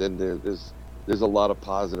respect, and there's a lot of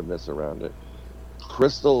positiveness around it.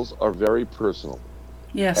 Crystals are very personal.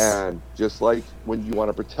 Yes. And just like when you want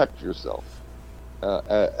to protect yourself,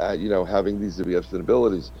 having these gifts and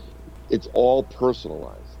abilities, it's all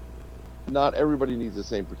personalized. Not everybody needs the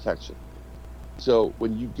same protection. So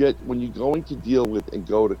when you're going to deal with and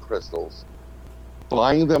go to crystals,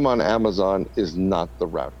 buying them on Amazon is not the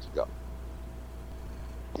route to go.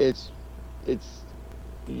 It's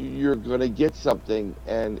you're gonna get something,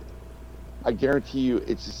 and I guarantee you,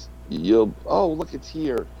 it's just, look, it's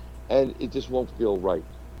here, and it just won't feel right.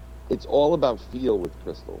 It's all about feel with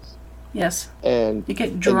crystals. Yes. And you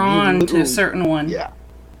get drawn to a certain one. Yeah,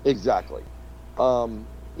 exactly.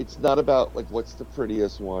 It's not about like what's the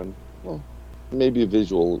prettiest one. Well, maybe a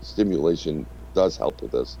visual stimulation does help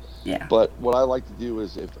with this. Yeah. But what I like to do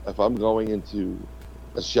is if I'm going into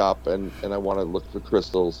a shop and I want to look for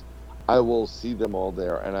crystals, I will see them all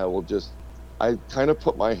there, and I kind of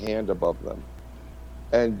put my hand above them,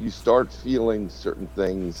 and you start feeling certain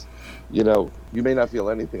things. You may not feel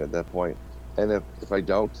anything at that point, and if I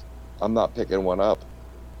don't, I'm not picking one up.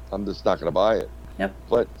 I'm just not going to buy it. Yep.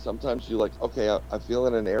 But sometimes you're like, okay, I feel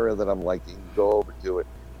in an area that I'm liking, go over to it,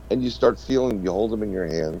 and you start feeling, you hold them in your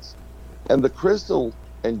hands, and the crystal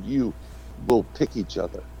and you will pick each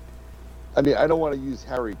other. I mean, I don't want to use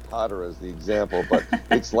Harry Potter as the example, but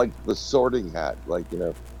it's like the sorting hat. Like,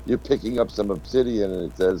 you're picking up some obsidian and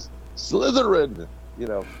it says Slytherin. You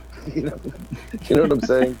know what I'm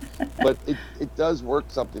saying? But it does work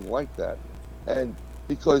something like that, and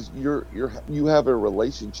because you have a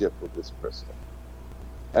relationship with this crystal,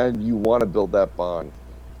 and you want to build that bond,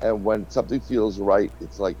 and when something feels right,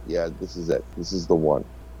 it's like, yeah, this is it. This is the one,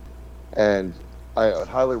 and I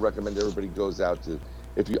highly recommend everybody goes out to.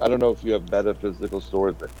 I don't know if you have metaphysical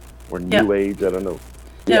stores or New Age. I don't know.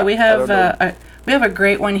 Yeah, we have a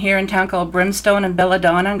great one here in town called Brimstone and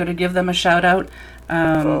Belladonna. I'm going to give them a shout out.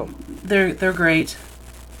 They're great.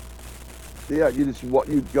 Yeah, you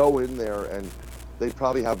go in there and they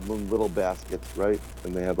probably have little baskets, right?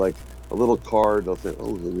 And they have like a little card. They'll say,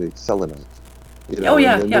 "Oh, they make selenite."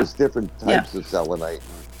 And there's different types of selenite,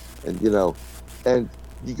 and and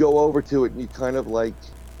you go over to it and you kind of like.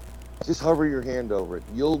 Just hover your hand over it.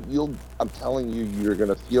 I'm telling you, you're going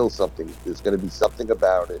to feel something. There's going to be something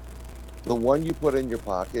about it. The one you put in your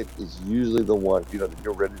pocket is usually the one, that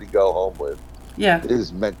you're ready to go home with. Yeah. It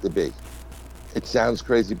is meant to be. It sounds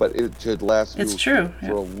crazy, but it should last for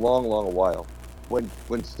a long, long while.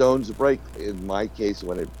 When stones break, in my case,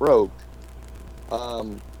 when it broke,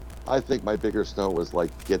 I think my bigger stone was like,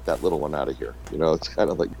 get that little one out of here. It's kind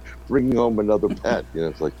of like bringing home another pet.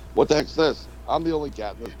 It's like, what the heck's this? I'm the only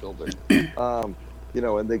cat in this building. And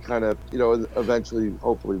they kind of, eventually,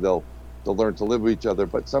 hopefully they'll learn to live with each other.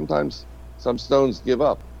 But sometimes some stones give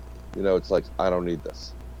up. It's like, I don't need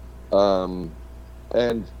this.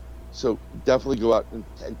 And so definitely go out and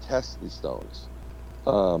test these stones.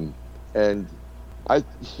 And I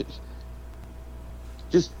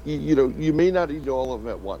just, you may not eat all of them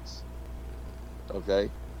at once. Okay?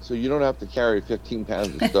 So you don't have to carry 15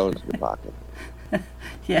 pounds of stones in your pocket.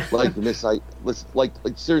 Yeah. Like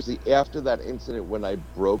seriously, after that incident when I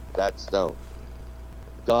broke that stone,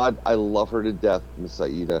 God, I love her to death, Miss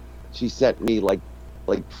Aida. She sent me like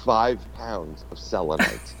 5 pounds of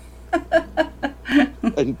selenite.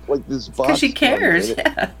 And like this box. Because she cares,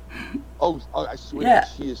 yeah. Oh, I swear, yeah.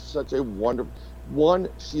 She is such a wonderful one.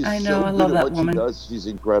 She's I know, so I good love at that what woman. she does. She's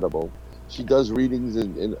incredible. She does readings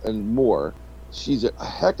and more. She's a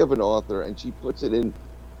heck of an author, and she puts it in.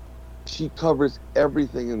 She covers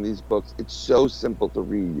everything in these books. It's so simple to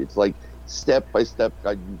read. It's like step-by-step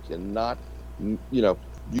guide. You cannot, you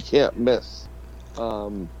can't miss,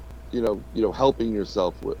 helping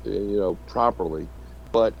yourself, properly.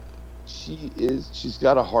 But she's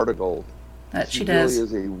got a heart of gold. She does. She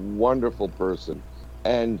really is a wonderful person.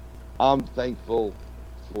 And I'm thankful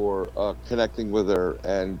for connecting with her.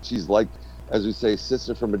 And she's like, as we say,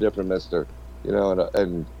 sister from a different mister,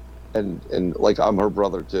 and like I'm her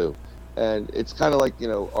brother too. And it's kind of like,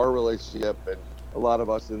 our relationship and a lot of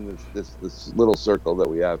us in this little circle that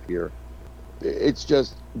we have here. It's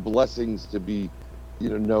just blessings to be,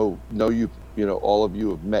 know you, all of you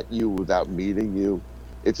have met you without meeting you.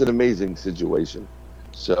 It's an amazing situation.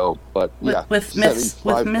 So, but with Miss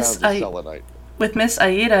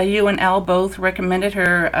Aida, you and Al both recommended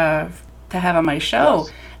her to have on my show,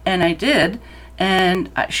 yes. And I did,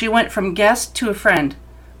 and she went from guest to a friend.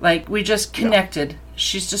 Like, we just connected. Yeah.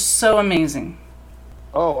 She's just so amazing.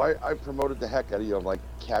 Oh, I promoted the heck out of you. I'm like,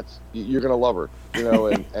 cats, you're gonna love her,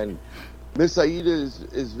 and Miss Aida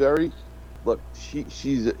is very, look,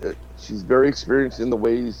 she's very experienced in the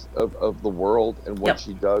ways of the world and what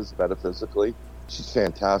she does metaphysically. She's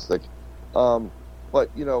fantastic. But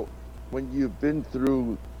when you've been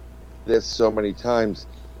through this so many times,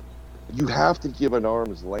 you have to give an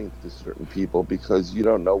arm's length to certain people because you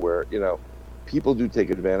don't know where, people do take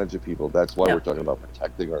advantage of people. That's why Yeah. we're talking about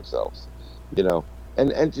protecting ourselves,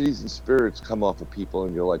 and entities and spirits come off of people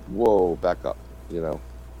and you're like, whoa, back up,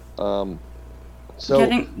 so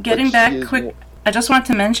getting but back she is quick, I just want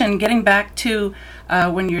to mention, getting back to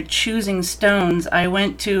when you're choosing stones, I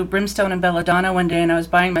went to Brimstone and Belladonna one day and I was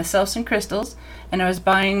buying myself some crystals and I was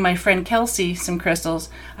buying my friend Kelsey some crystals.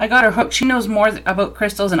 I got her hooked. She knows more about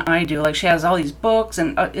crystals than I do. Like, she has all these books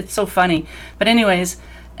and it's so funny. But anyways,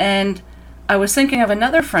 and I was thinking of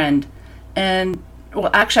another friend, and well,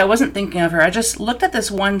 actually I wasn't thinking of her. I just looked at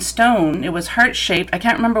this one stone. It was heart-shaped. I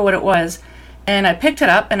can't remember what it was. And I picked it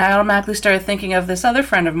up and I automatically started thinking of this other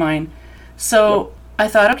friend of mine. So I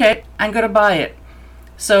thought, okay, I'm going to buy it.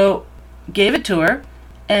 So gave it to her,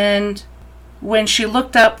 and when she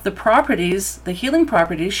looked up the properties, the healing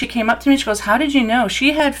properties, she came up to me and she goes, how did you know?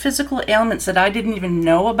 She had physical ailments that I didn't even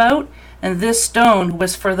know about, and this stone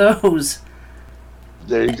was for those.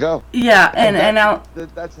 There you go. Yeah, and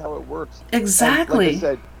that's how it works. Exactly. And like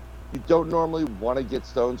I said, you don't normally want to get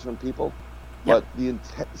stones from people, Yep. but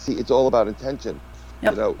it's all about intention.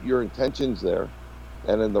 Yep. Your intention's there,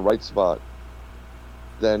 and in the right spot,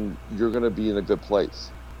 then you're going to be in a good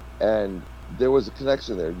place. And there was a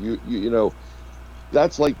connection there. You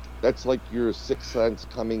that's like your sixth sense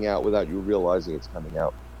coming out without you realizing it's coming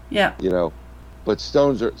out. Yeah. But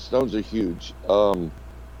stones are huge.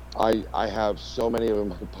 I have so many of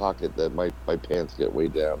them in my pocket that my pants get way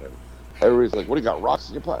down, and everybody's like, "What do you got? Rocks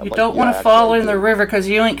in your pocket?" You don't want to fall in the river because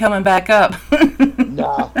you ain't coming back up.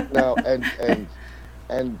 No, and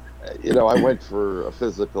I went for a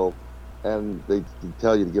physical, and they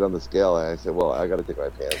tell you to get on the scale, and I said, "Well, I got to take my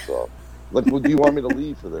pants off." Like, well, do you want me to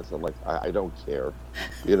leave for this? I'm like, I don't care,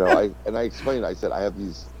 I explained. I said I have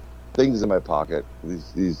these things in my pocket,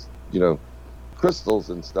 these crystals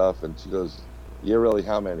and stuff, and she goes, "Yeah, really?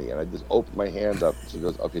 How many?" And I just opened my hand up. And she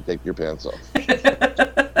goes, "Okay, take your pants off."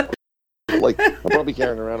 Like, I'm probably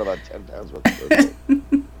carrying around about 10 pounds worth of crystals.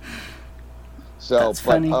 So, That's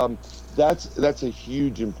funny. That's a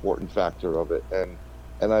huge important factor of it, and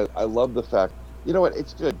I love the fact. You know what?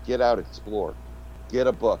 It's good. Get out, explore, get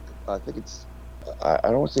a book. I think it's I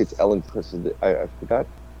don't want to say it's Ellen Christensen. I forgot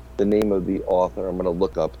the name of the author. I'm going to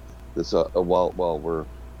look up this while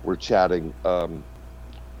we're chatting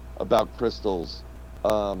about crystals,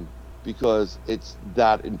 because it's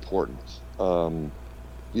that important. Having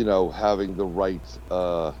the right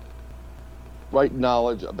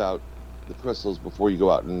knowledge about the crystals before you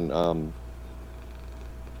go out and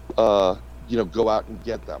go out and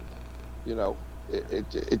get them.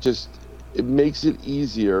 It makes it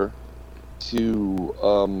easier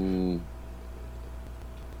to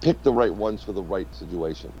pick the right ones for the right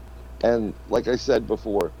situation. And like I said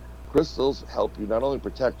before, crystals help you not only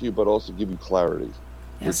protect you but also give you clarity,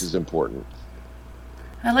 Yes. which is important.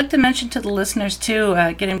 I'd like to mention to the listeners too,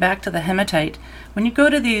 getting back to the hematite, when you go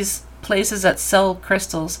to these places that sell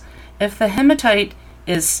crystals, if the hematite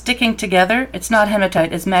is sticking together, it's not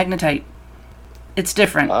hematite, it's magnetite. It's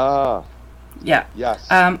different. Yeah. Yes.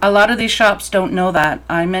 A lot of these shops don't know that.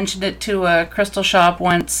 I mentioned it to a crystal shop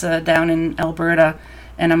once down in Alberta,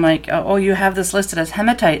 and I'm like, oh, you have this listed as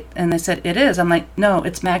hematite? And they said, it is. I'm like, no,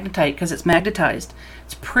 it's magnetite because it's magnetized.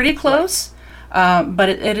 It's pretty close, but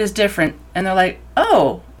it is different. And they're like,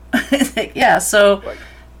 oh. It's like, yeah, so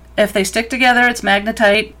if they stick together, it's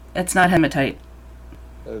magnetite, it's not hematite.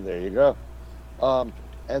 There you go.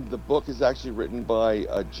 And the book is actually written by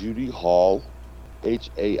Judy Hall,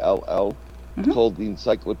 Hall. It's called The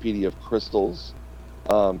Encyclopedia of Crystals.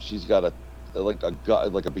 She's got a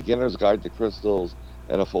beginner's guide to crystals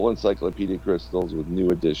and a full encyclopedia of crystals with new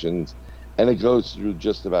additions, and it goes through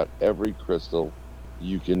just about every crystal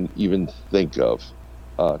you can even think of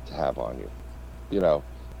to have on you.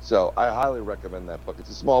 So I highly recommend that book. It's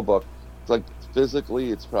a small book. It's like,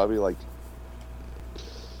 physically, it's probably like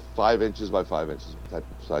 5 inches by 5 inches type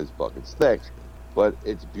of size book. It's thick, but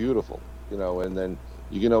it's beautiful. And then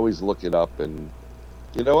you can always look it up, and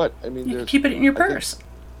you know what? I mean, You can keep it in your purse.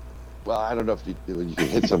 Well, I don't know if you can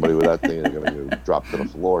hit somebody with that thing, they're going to drop to the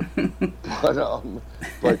floor.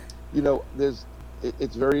 But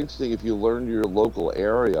it's very interesting. If you learn your local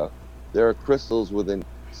area, there are crystals within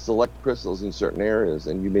select crystals in certain areas,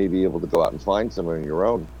 and you may be able to go out and find some on your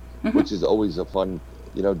own, which is always a fun,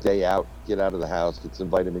 day out. Get out of the house, get some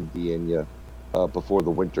vitamin D in you before the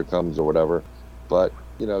winter comes or whatever. But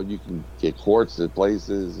you can get quartz at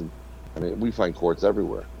places, and I mean, we find quartz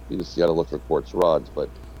everywhere. You just got to look for quartz rods, but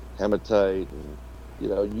hematite, and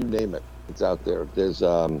you name it, it's out there. There's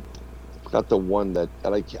got the one that,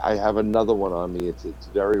 and I have another one on me. It's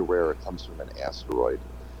very rare. It comes from an asteroid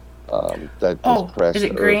that just crashed. Is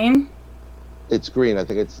it Earth. green? It's green. I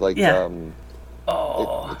think it's like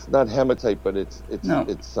it's not hematite, but it's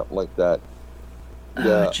something like that.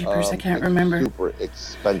 Oh, jeepers, I can't remember. Super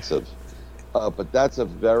expensive, but that's a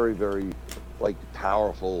very, very like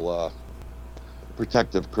powerful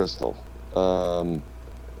protective crystal, and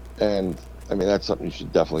I mean that's something you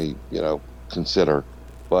should definitely consider.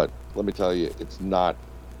 But let me tell you, it's not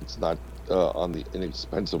on the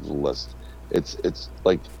inexpensive list. It's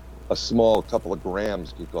like a small couple of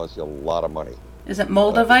grams could cost you a lot of money. Is it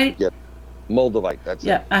moldavite? Moldavite. That's it.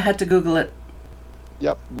 Yeah, I had to Google it.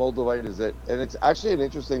 Yep, moldavite is it, and it's actually an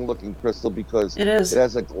interesting looking crystal because it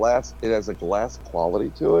has a glass quality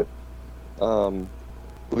to it,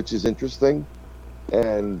 which is interesting,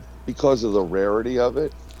 and because of the rarity of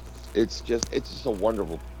it, it's just a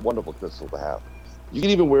wonderful crystal to have. You can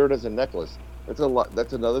even wear it as a necklace. That's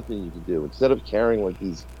another thing you can do. Instead of carrying like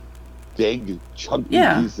these big chunky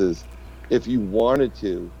pieces, if you wanted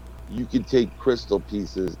to, you could take crystal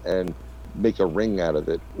pieces and make a ring out of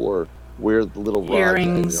it, or wear the little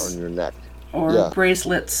earrings on your neck, or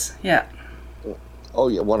bracelets. Yeah. Oh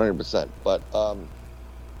yeah, 100%. But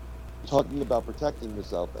talking about protecting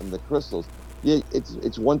yourself and the crystals,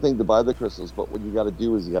 it's one thing to buy the crystals, but what you got to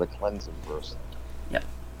do is you got to cleanse them first. Yep.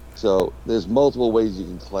 So there's multiple ways you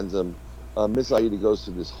can cleanse them. Miss Aida goes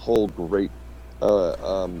through this whole great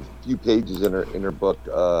few pages in her book,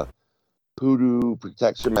 Hoodoo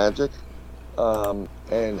Protection Magic,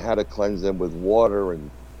 and how to cleanse them with water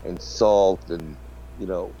and salt and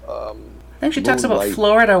I think she talks about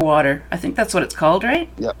Florida water. I think that's what it's called, right?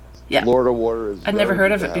 Yep. Yeah. Florida water is. I've never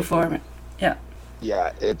heard of it before. Yeah.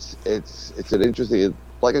 Yeah, it's an interesting. It's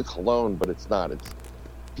like a cologne, but it's not. It's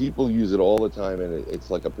people use it all the time, and it's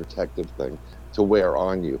like a protective thing to wear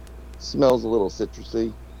on you. It smells a little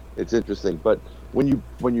citrusy. It's interesting, but when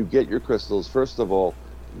you get your crystals, first of all,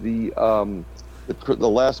 the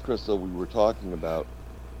last crystal we were talking about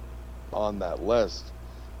on that list,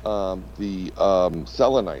 the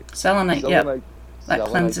selenite. Selenite, yeah. That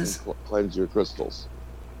cleanses. Cleanse your crystals.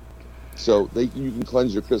 So you can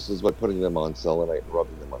cleanse your crystals by putting them on selenite and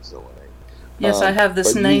rubbing them on selenite. Yes, I have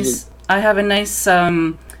this nice. I have a nice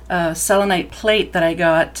selenite plate that I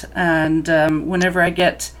got, and whenever I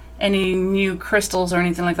get any new crystals or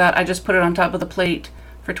anything like that, I just put it on top of the plate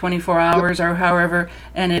for 24 hours or however,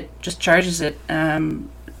 and it just charges it.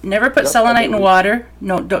 Never put selenite in water.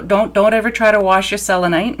 No, don't ever try to wash your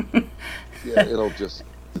selenite. Yeah, it'll just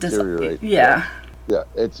deteriorate. Yeah. Yeah,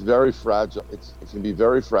 it's very fragile. It can be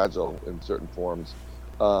very fragile in certain forms,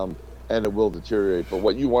 and it will deteriorate. But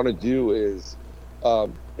what you want to do is,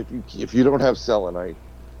 if you don't have selenite,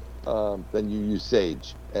 then you use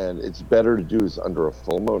sage, and it's better to do this under a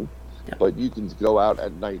full moon. Yep. But you can go out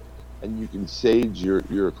at night and you can sage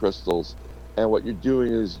your crystals, and what you're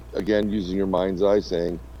doing is again using your mind's eye,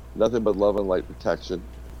 saying nothing but love and light protection,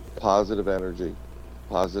 positive energy,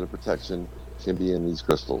 positive protection can be in these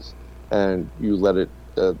crystals. And you let it,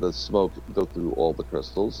 the smoke go through all the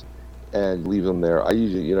crystals and leave them there. I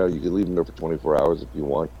usually, you can leave them there for 24 hours if you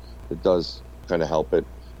want. It does kind of help it.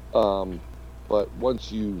 But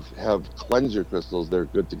once you have cleansed your crystals, they're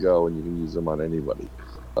good to go and you can use them on anybody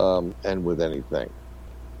and with anything.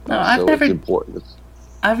 No, it's important.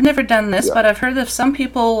 I've never done this, but I've heard of some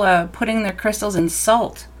people putting their crystals in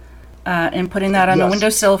salt and putting that on the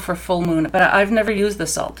windowsill for full moon. But I've never used the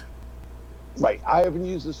salt. Right, I haven't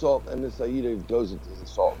used the salt, and Miss Aida goes into the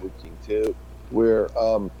salt routine too, where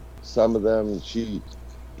some of them she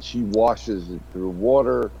washes it through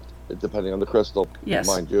water, depending on the crystal. Yes,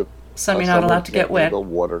 mind you. Some you're not allowed to get wet. The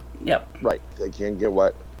water. Yep. Right, they can't get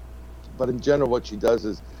wet. But in general, what she does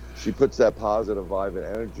is she puts that positive vibe and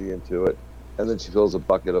energy into it, and then she fills a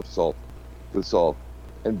bucket of salt with salt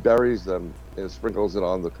and buries them, and sprinkles it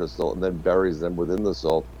on the crystal, and then buries them within the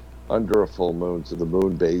salt under a full moon, so the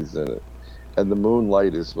moon bathes in it. And the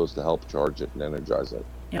moonlight is supposed to help charge it and energize it.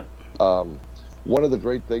 Yep. One of the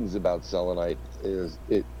great things about selenite is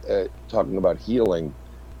it, talking about healing,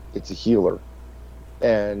 it's a healer.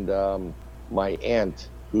 And my aunt,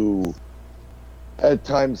 who at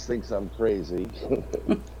times thinks I'm crazy,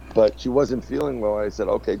 but she wasn't feeling well. I said,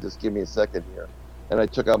 okay, just give me a second here. And I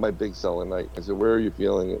took out my big selenite. I said, where are you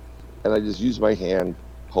feeling it? And I just used my hand,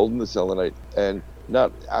 holding the selenite, and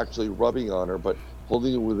not actually rubbing on her, but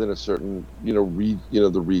holding it within a certain, the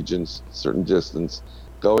regions, certain distance,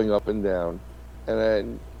 going up and down. And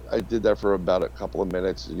then I did that for about a couple of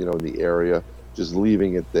minutes, in the area, just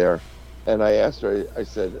leaving it there. And I asked her, I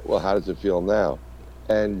said, well, how does it feel now?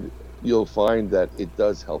 And you'll find that it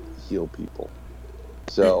does help heal people.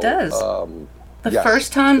 So it does. The yes,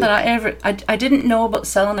 first time that I didn't know about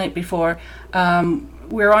selenite before.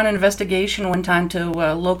 We were on an investigation one time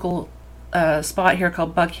to a local spot here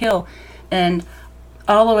called Buck Hill, and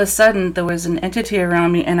all of a sudden there was an entity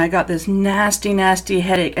around me, and I got this nasty, nasty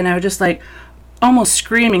headache, and I was just like almost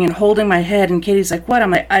screaming and holding my head, and Katie's like, what?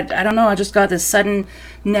 I'm like, I don't know, I just got this sudden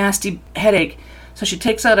nasty headache. So she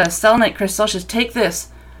takes out a selenite crystal. She says, take this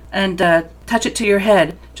and touch it to your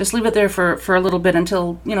head. Just leave it there for a little bit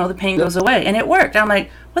until, the pain goes away. And it worked. I'm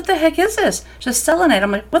like, what the heck is this? Just selenite.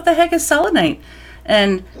 I'm like, what the heck is selenite?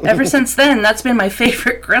 And ever since then, that's been my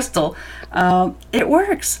favorite crystal. It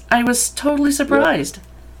works. I was totally surprised.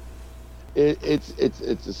 Yeah.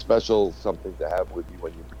 It's a special something to have with you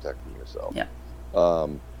when you're protecting yourself. Yeah.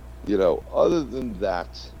 Other than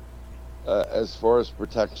that, as far as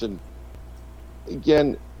protection,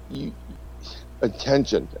 again,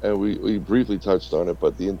 intention, and we briefly touched on it,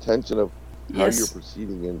 but the intention of how Yes. you're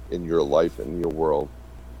proceeding in your life and your world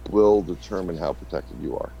will determine how protected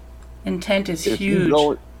you are. Intent is If huge. you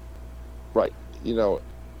don't, right,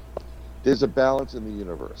 there's a balance in the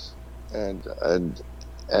universe, and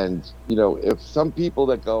if some people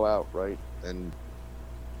that go out, right, and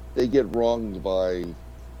they get wronged by,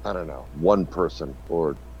 I don't know, one person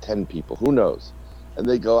or 10 people, who knows, and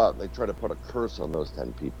they go out and they try to put a curse on those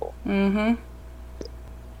 10 people. Mm-hmm.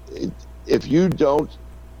 If you don't,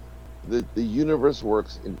 the universe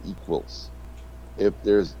works in equals. If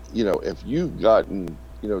there's, if you've gotten,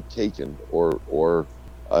 taken or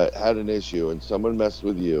had an issue and someone messed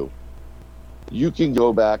with you, you can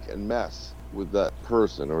go back and mess with that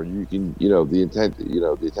person, or you can, the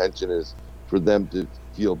intention is for them to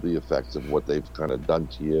feel the effects of what they've kind of done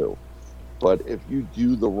to you. But if you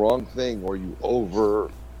do the wrong thing, or you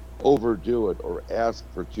overdo it, or ask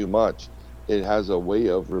for too much, it has a way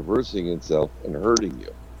of reversing itself and hurting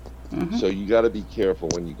you. Mm-hmm. So you got to be careful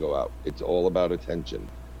when you go out. It's all about attention.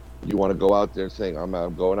 You want to go out there saying, I'm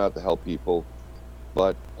going out to help people.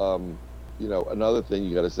 But, another thing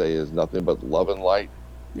you got to say is nothing but love and light.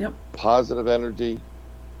 Yep. Positive energy,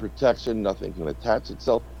 protection. Nothing can attach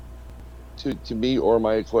itself to me or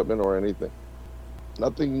my equipment or anything.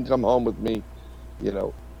 Nothing can come home with me.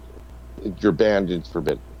 You're banned, it's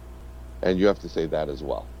forbidden. And you have to say that as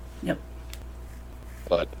well. Yep.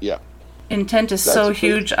 But yeah. Intent is so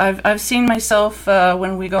huge. I've seen myself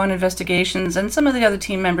when we go on investigations, and some of the other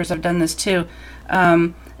team members have done this too.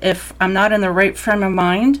 If I'm not in the right frame of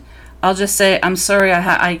mind, I'll just say, I'm sorry,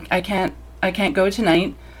 I can't go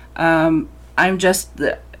tonight. I'm just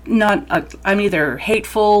not. I'm either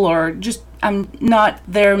hateful or just I'm not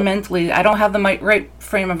there mentally. I don't have the right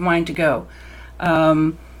frame of mind to go.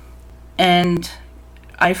 And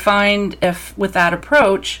I find if with that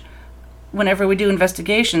approach, whenever we do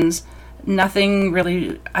investigations, nothing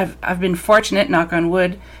really, I've been fortunate, knock on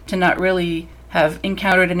wood, to not really have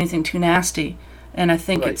encountered anything too nasty. And I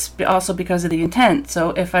think it's also because of the intent. So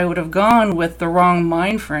if I would have gone with the wrong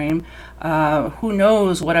mind frame, who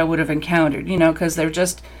knows what I would have encountered, because they're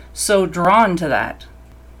just so drawn to that.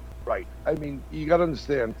 Right. I mean, you got to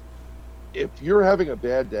understand, if you're having a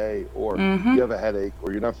bad day, or Mm-hmm. you have a headache,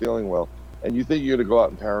 or you're not feeling well, and you think you're going to go out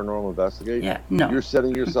and paranormal investigate, you're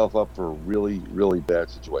setting yourself up for a really, really bad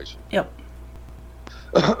situation. Yep.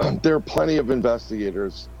 There are plenty of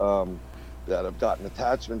investigators that have gotten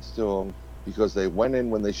attachments to them because they went in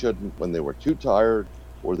when they shouldn't, when they were too tired,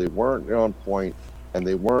 or they weren't on point, and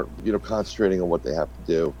they weren't, concentrating on what they have to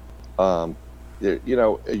do.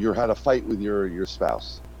 You had a fight with your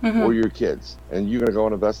spouse, Mm-hmm. or your kids, and you're going to go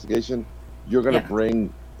on investigation. You're going to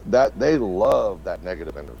bring that. They love that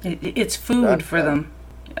negative energy. It's food for them.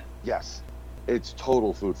 Yes, it's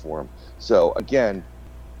total food for them. So again,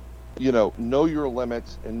 know your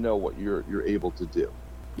limits and know what you're able to do.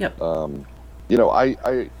 Yep. I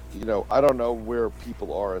don't know where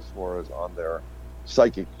people are as far as on their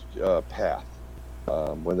psychic path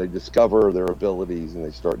when they discover their abilities and they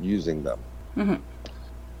start using them. Mm-hmm.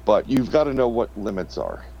 But you've got to know what limits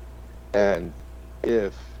are. And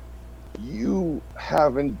if you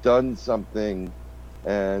haven't done something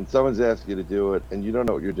and someone's asked you to do it and you don't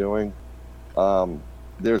know what you're doing,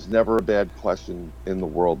 there's never a bad question in the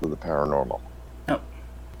world of the paranormal. Oh.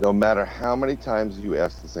 No matter how many times you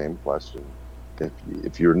ask the same question,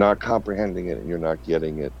 if you're not comprehending it and you're not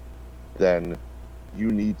getting it, then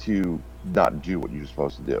you need to not do what you're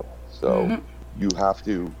supposed to do. So you have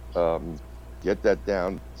to get that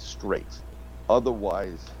down straight.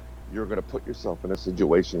 Otherwise, you're going to put yourself in a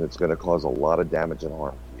situation that's going to cause a lot of damage and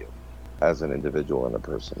harm to you as an individual and a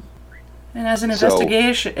person. And as an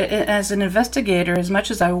investigator, as much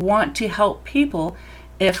as I want to help people,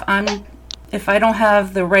 if I don't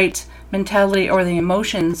have the right mentality or the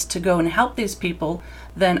emotions to go and help these people,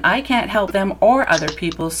 then I can't help them or other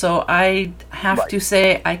people. So I have to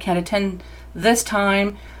say I can't attend this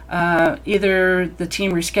time. Either the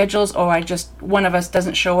team reschedules or one of us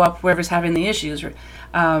doesn't show up, whoever's having the issues.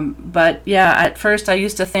 But yeah, at first I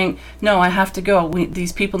used to think, no, I have to go.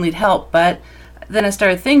 These people need help. But then I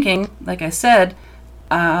started thinking, like I said,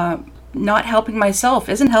 not helping myself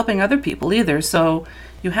isn't helping other people either. So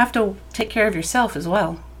you have to take care of yourself as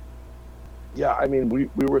well. Yeah, I mean, we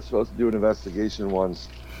were supposed to do an investigation once,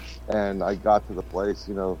 and I got to the place,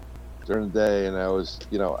 during the day, and I was,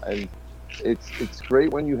 and it's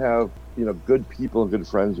great when you have, good people and good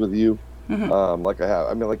friends with you, like I have.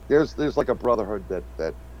 I mean, like there's like a brotherhood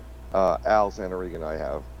that Al Santoriga and I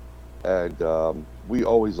have, and we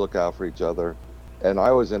always look out for each other. And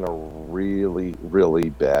I was in a really,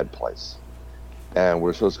 really bad place, and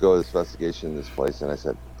we're supposed to go to this investigation in this place, and I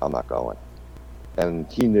said, I'm not going. And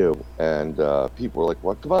he knew, and people were like,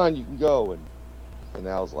 well, come on, you can go. And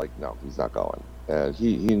Al's like, no, he's not going. And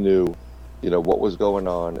he knew, what was going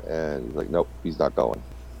on, and he's like, nope, he's not going.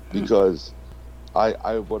 Because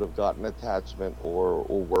I would have gotten attachment or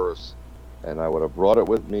worse, and I would have brought it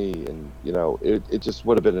with me, and, it just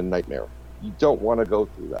would have been a nightmare. You don't want to go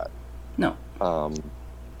through that. No.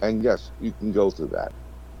 And yes, you can go through that.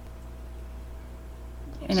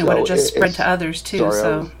 And it would have just spread to others too,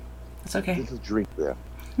 so it's okay. There's a drink there.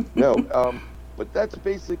 No, but that's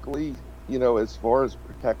basically, as far as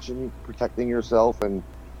protecting yourself and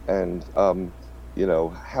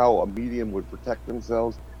how a medium would protect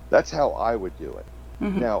themselves, that's how I would do it.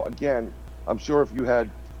 Now, again, I'm sure if you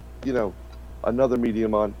had, another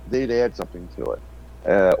medium on, they'd add something to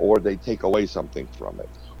it, or they'd take away something from it,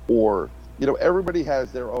 or, everybody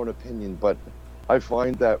has their own opinion, but I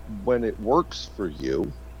find that when it works for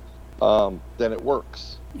you, then it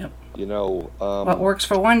works. Yep. What works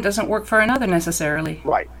for one doesn't work for another necessarily.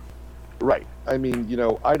 Right. I mean,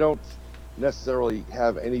 I don't necessarily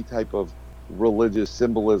have any type of religious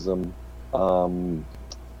symbolism, on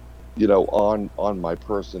my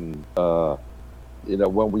person,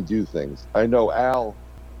 when we do things. I know Al,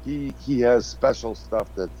 he has special stuff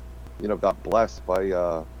that, got blessed by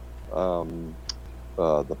the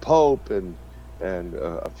Pope and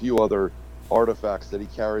a few other artifacts that he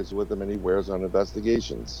carries with him and he wears on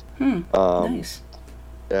investigations. Nice.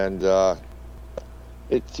 And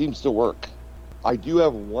it seems to work. I do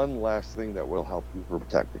have one last thing that will help you for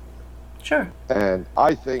protecting. Sure. And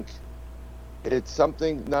I think it's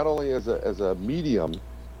something not only as a medium,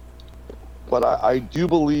 but I do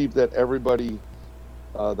believe that everybody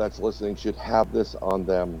that's listening should have this on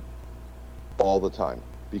them all the time,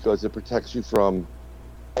 because it protects you from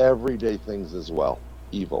everyday things as well,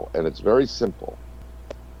 evil. And it's very simple.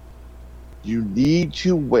 You need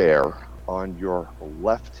to wear on your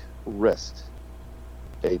left wrist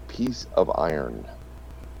a piece of iron,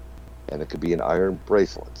 and it could be an iron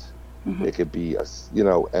bracelet. It could be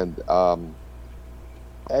and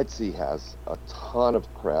Etsy has a ton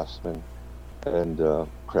of craftsmen and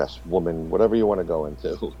craftswoman, whatever you want to go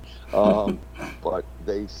into, but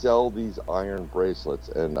they sell these iron bracelets.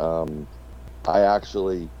 And I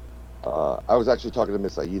was actually talking to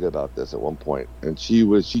Miss Aida about this at one point, and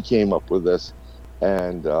she came up with this,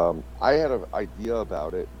 and I had an idea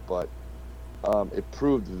about it, but it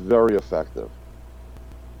proved very effective.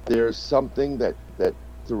 There's something that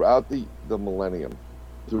throughout the millennium,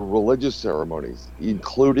 through religious ceremonies,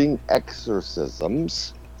 including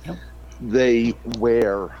exorcisms, they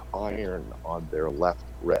wear iron on their left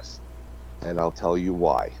wrist. And I'll tell you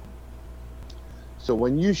why. So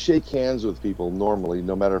when you shake hands with people, normally,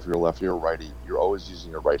 no matter if you're lefty or righty, you're always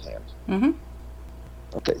using your right hand.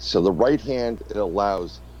 Okay, so the right hand, it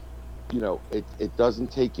allows, it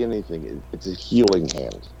doesn't take anything. It's a healing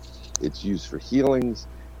hand. It's used for healings.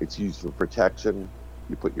 It's used for protection.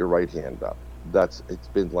 You put your right hand up. It's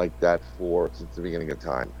been like that since the beginning of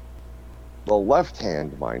time. The left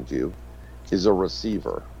hand, mind you, is a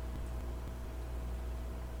receiver.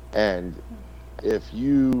 And if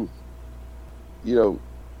you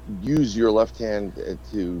use your left hand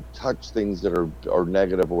to touch things that are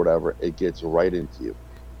negative or whatever, it gets right into you.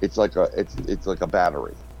 It's like a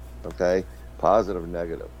battery, okay? Positive,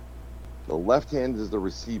 negative. The left hand is the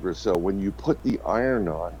receiver. So when you put the iron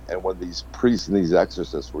on, and when these priests and these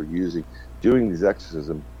exorcists were doing these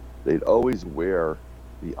exorcisms, they'd always wear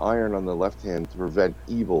the iron on the left hand to prevent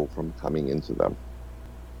evil from coming into them.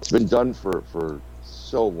 It's been done for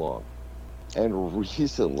so long. And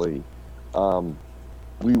recently,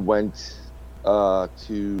 we went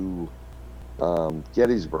to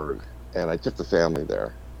Gettysburg, and I took the family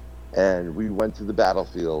there, and we went to the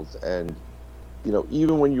battlefields, and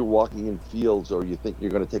even when you're walking in fields or you think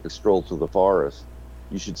you're going to take a stroll through the forest,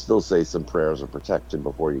 you should still say some prayers of protection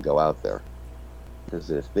before you go out there. Because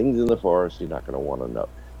there's things in the forest you're not going to want to know.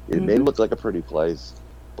 It may look like a pretty place,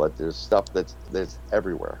 but there's stuff that's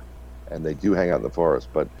everywhere. And they do hang out in the forest.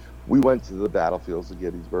 But we went to the battlefields of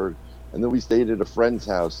Gettysburg, and then we stayed at a friend's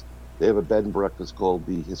house. They have a bed and breakfast called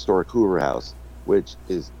the Historic Hoover House, which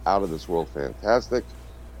is out of this world fantastic.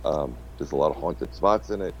 There's a lot of haunted spots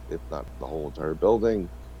in it, if not the whole entire building.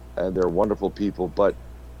 And they're wonderful people. But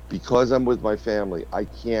because I'm with my family, I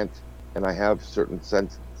can't, and I have certain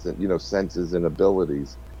senses and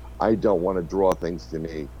abilities. I don't want to draw things to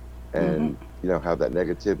me and, have that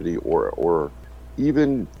negativity or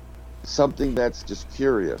even something that's just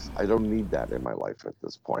curious. I don't need that in my life at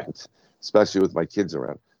this point, especially with my kids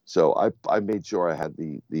around. So I made sure I had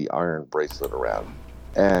the iron bracelet around,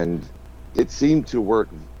 and it seemed to work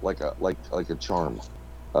like a charm.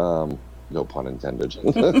 No pun intended.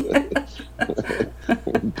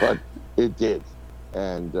 But it did.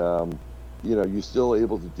 And you're still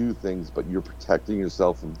able to do things, but you're protecting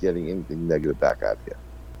yourself from getting anything negative back at you.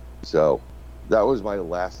 So that was my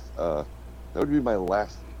last. That would be my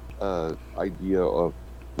last idea of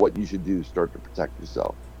what you should do to start to protect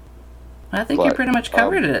yourself. I think you pretty much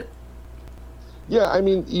covered it. Yeah, I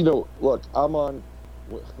mean, look, I'm on.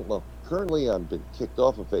 Well, currently I've been kicked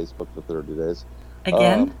off of Facebook for 30 days.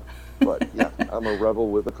 Again? But yeah, I'm a rebel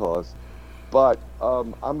with a cause. But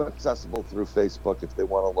I'm accessible through Facebook if you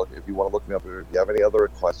want to look me up. If you have any other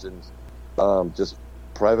questions, just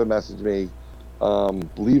private message me.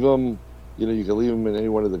 Leave them. You can leave them in any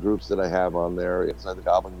one of the groups that I have on there. Inside the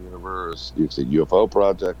Goblin Universe, you can say UFO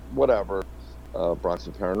Project, whatever, Bronx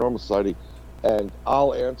Paranormal Society, and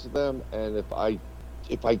I'll answer them. And if I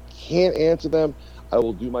can't answer them, I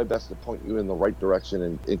will do my best to point you in the right direction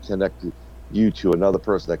and connect you to another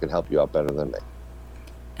person that can help you out better than me.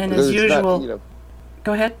 And because as usual,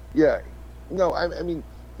 go ahead. Yeah, no, I mean,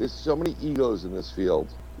 there's so many egos in this field.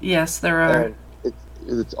 Yes, there are. And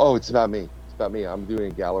it's about me. It's about me. I'm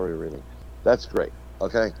doing a gallery reading. That's great,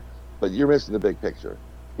 okay? But you're missing the big picture.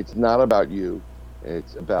 It's not about you.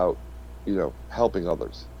 It's about, helping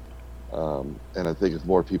others. And I think if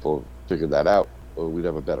more people figured that out, we'd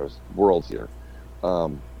have a better world here.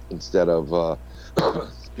 Instead of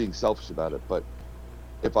being selfish about it. But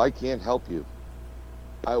if I can't help you,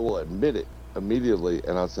 I will admit it immediately,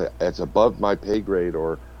 and I'll say it's above my pay grade,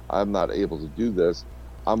 or I'm not able to do this.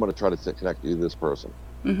 I'm going to try to connect you to this person,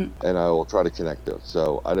 and I will try to connect you.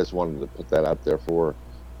 So I just wanted to put that out there for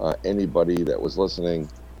anybody that was listening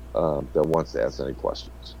that wants to ask any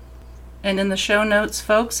questions. And in the show notes,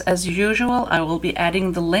 folks, as usual, I will be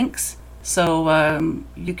adding the links, so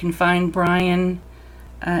you can find Bryan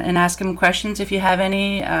and ask him questions if you have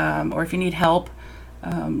any, or if you need help.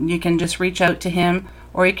 You can just reach out to him,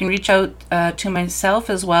 or you can reach out to myself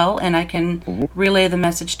as well, and I can relay the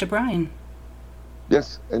message to Bryan.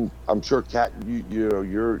 Yes, and I'm sure, Kat,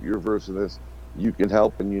 you're versed in this. You can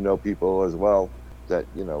help, and people as well that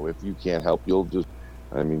if you can't help, you'll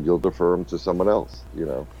defer them to someone else.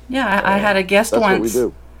 Yeah, I had a guest that's once. What we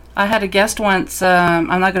do. I had a guest once. I'm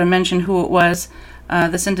not going to mention who it was.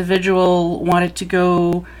 This individual wanted to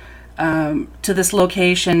go to this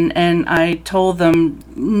location, and I told them,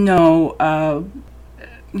 no,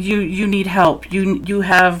 you need help. You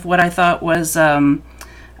have what I thought was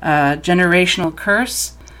generational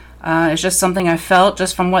curse. It's just something I felt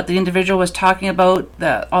just from what the individual was talking about,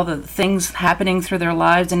 all the things happening through their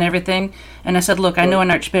lives and everything. And I said, look, I know an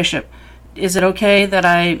archbishop. Is it okay that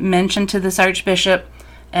I mention to this archbishop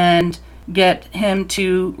and get him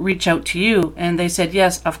to reach out to you? And they said,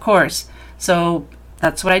 yes, of course. So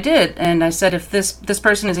that's what I did. And I said, if this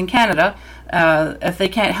person is in Canada, if they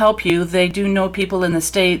can't help you, they do know people in the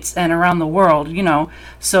States and around the world,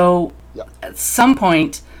 So at some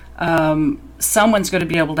point, someone's going to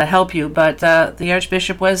be able to help you. But the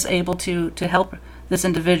archbishop was able to help this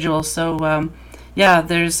individual. So,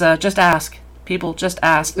 there's just ask. People just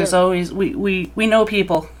ask. There's always, we know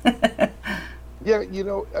people. Yeah,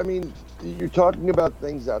 you're talking about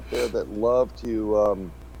things out there that love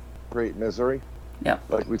to create misery. Yeah.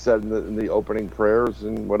 Like we said in the opening prayers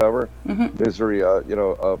and whatever, misery, of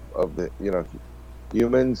the,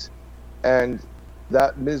 humans, and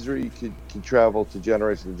that misery could travel to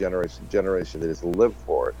generation to generation to generation. They just live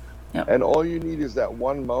for it. Yep. And all you need is that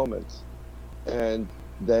one moment, and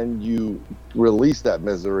then you release that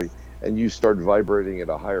misery, and you start vibrating at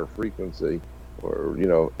a higher frequency, or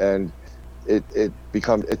and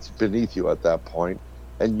it's beneath you at that point,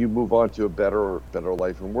 and you move on to a better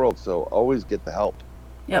life and world. So always get the help.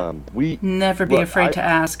 Yep. Never be afraid to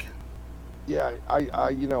ask. Yeah,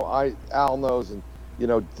 Al knows, and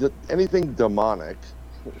anything demonic,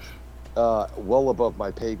 well above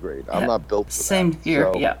my pay grade. I'm not built for Same that.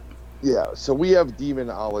 here. So, yeah. Yeah, so we have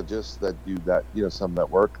demonologists that do that, some that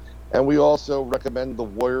work, and we also recommend the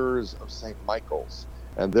Warriors of St. Michael's,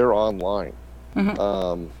 and they're online.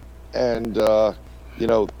 Mm-hmm.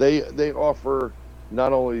 They offer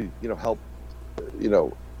not only help,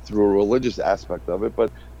 through a religious aspect of it,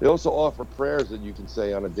 but they also offer prayers that you can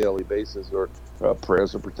say on a daily basis, or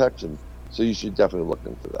prayers of protection. So you should definitely look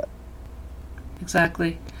into that.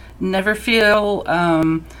 Exactly. Never feel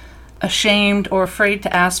ashamed or afraid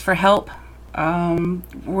to ask for help.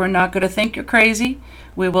 We're not going to think you're crazy.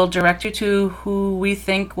 We will direct you to who we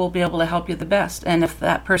think will be able to help you the best. And if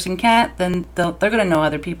that person can't, then they're going to know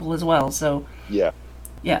other people as well. So yeah,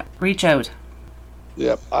 reach out.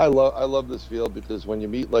 Yeah, I love this field, because when you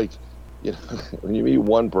meet when you meet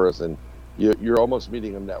one person, you're almost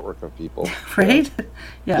meeting a network of people. Right?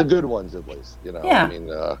 Yeah. The good ones, at least. Yeah. I mean,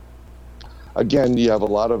 again, you have a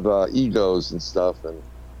lot of egos and stuff, and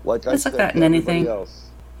like I said, that in everybody anything else,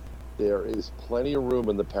 there is plenty of room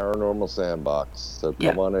in the paranormal sandbox. So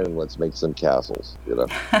come on in, let's make some castles.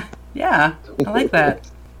 Yeah, I like that.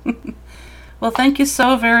 Well, thank you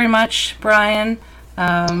so very much, Bryan.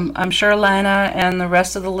 I'm sure Lana and the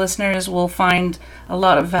rest of the listeners will find a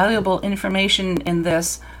lot of valuable information in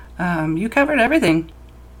this. You covered everything.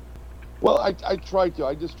 Well, I tried to.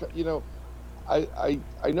 I just, I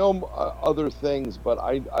know other things, but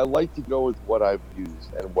I like to go with what I've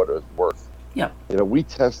used and what has worked. Yeah. We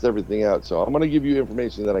test everything out. So I'm going to give you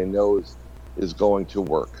information that I know is going to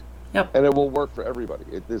work. Yep. And it will work for everybody.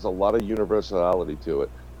 There's a lot of universality to it.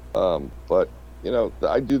 But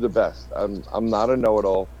I do the best. I'm not a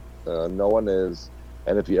know-it-all. No one is.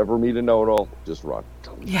 And if you ever meet a know-it-all, just run.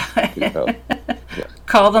 Yeah. Yeah.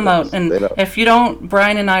 Call them out. And if you don't,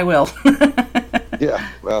 Bryan and I will. Yeah.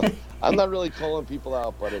 Well, I'm not really calling people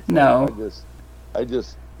out, but it's no. I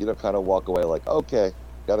just kind of walk away like, okay,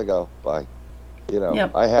 gotta go. Bye.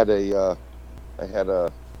 Yep. I had a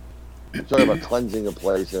talking about cleansing a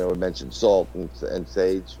place, and I would mention salt and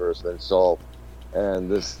sage first, then salt.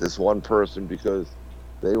 And this one person, because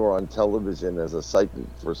they were on television as a psychic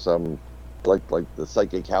for some, like the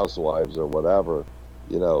Psychic Housewives or whatever,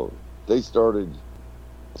 they started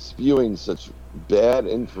spewing such bad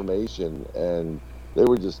information, and they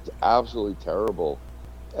were just absolutely terrible.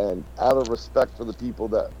 And out of respect for the people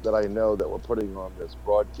that I know that were putting on this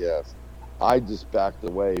broadcast, I just backed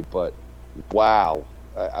away. But wow,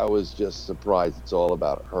 I was just surprised it's all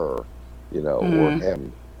about her, or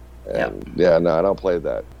him. And no, I don't play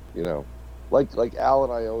that. Like Al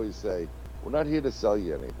and I always say, we're not here to sell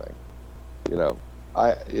you anything.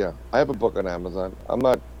 I have a book on Amazon. I'm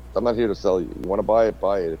not here to sell you. You want to buy it,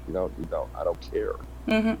 buy it. If you don't, you don't. I don't care.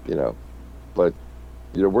 Mm-hmm. But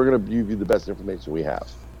we're going to give you the best information we have.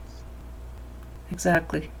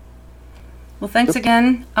 Exactly. Well, thanks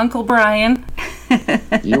again, Uncle Bryan.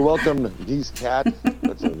 You're welcome. These cats.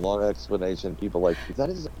 That's a long explanation. People like,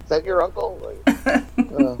 is that your uncle? Like,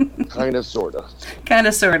 kind of, sort of. Kind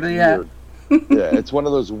of, sort of, yeah. Yeah, it's one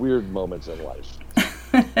of those weird moments in life.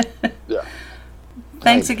 Yeah.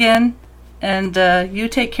 Thanks again, and you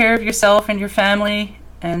take care of yourself and your family,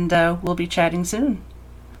 and we'll be chatting soon.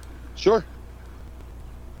 Sure.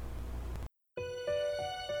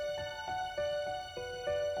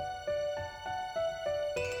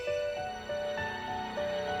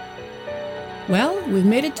 Well, we've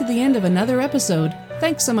made it to the end of another episode.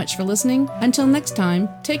 Thanks so much for listening. Until next time,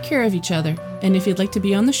 take care of each other. And if you'd like to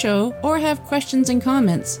be on the show or have questions and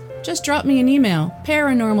comments, just drop me an email,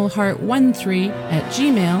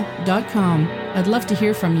 paranormalheart13@gmail.com. I'd love to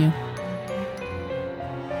hear from you.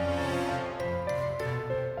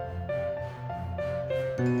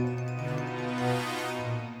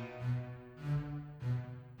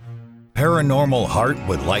 Paranormal Heart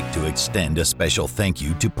would like to extend a special thank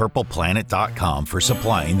you to PurplePlanet.com for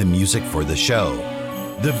supplying the music for the show.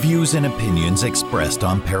 The views and opinions expressed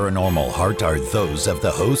on Paranormal Heart are those of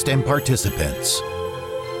the host and participants.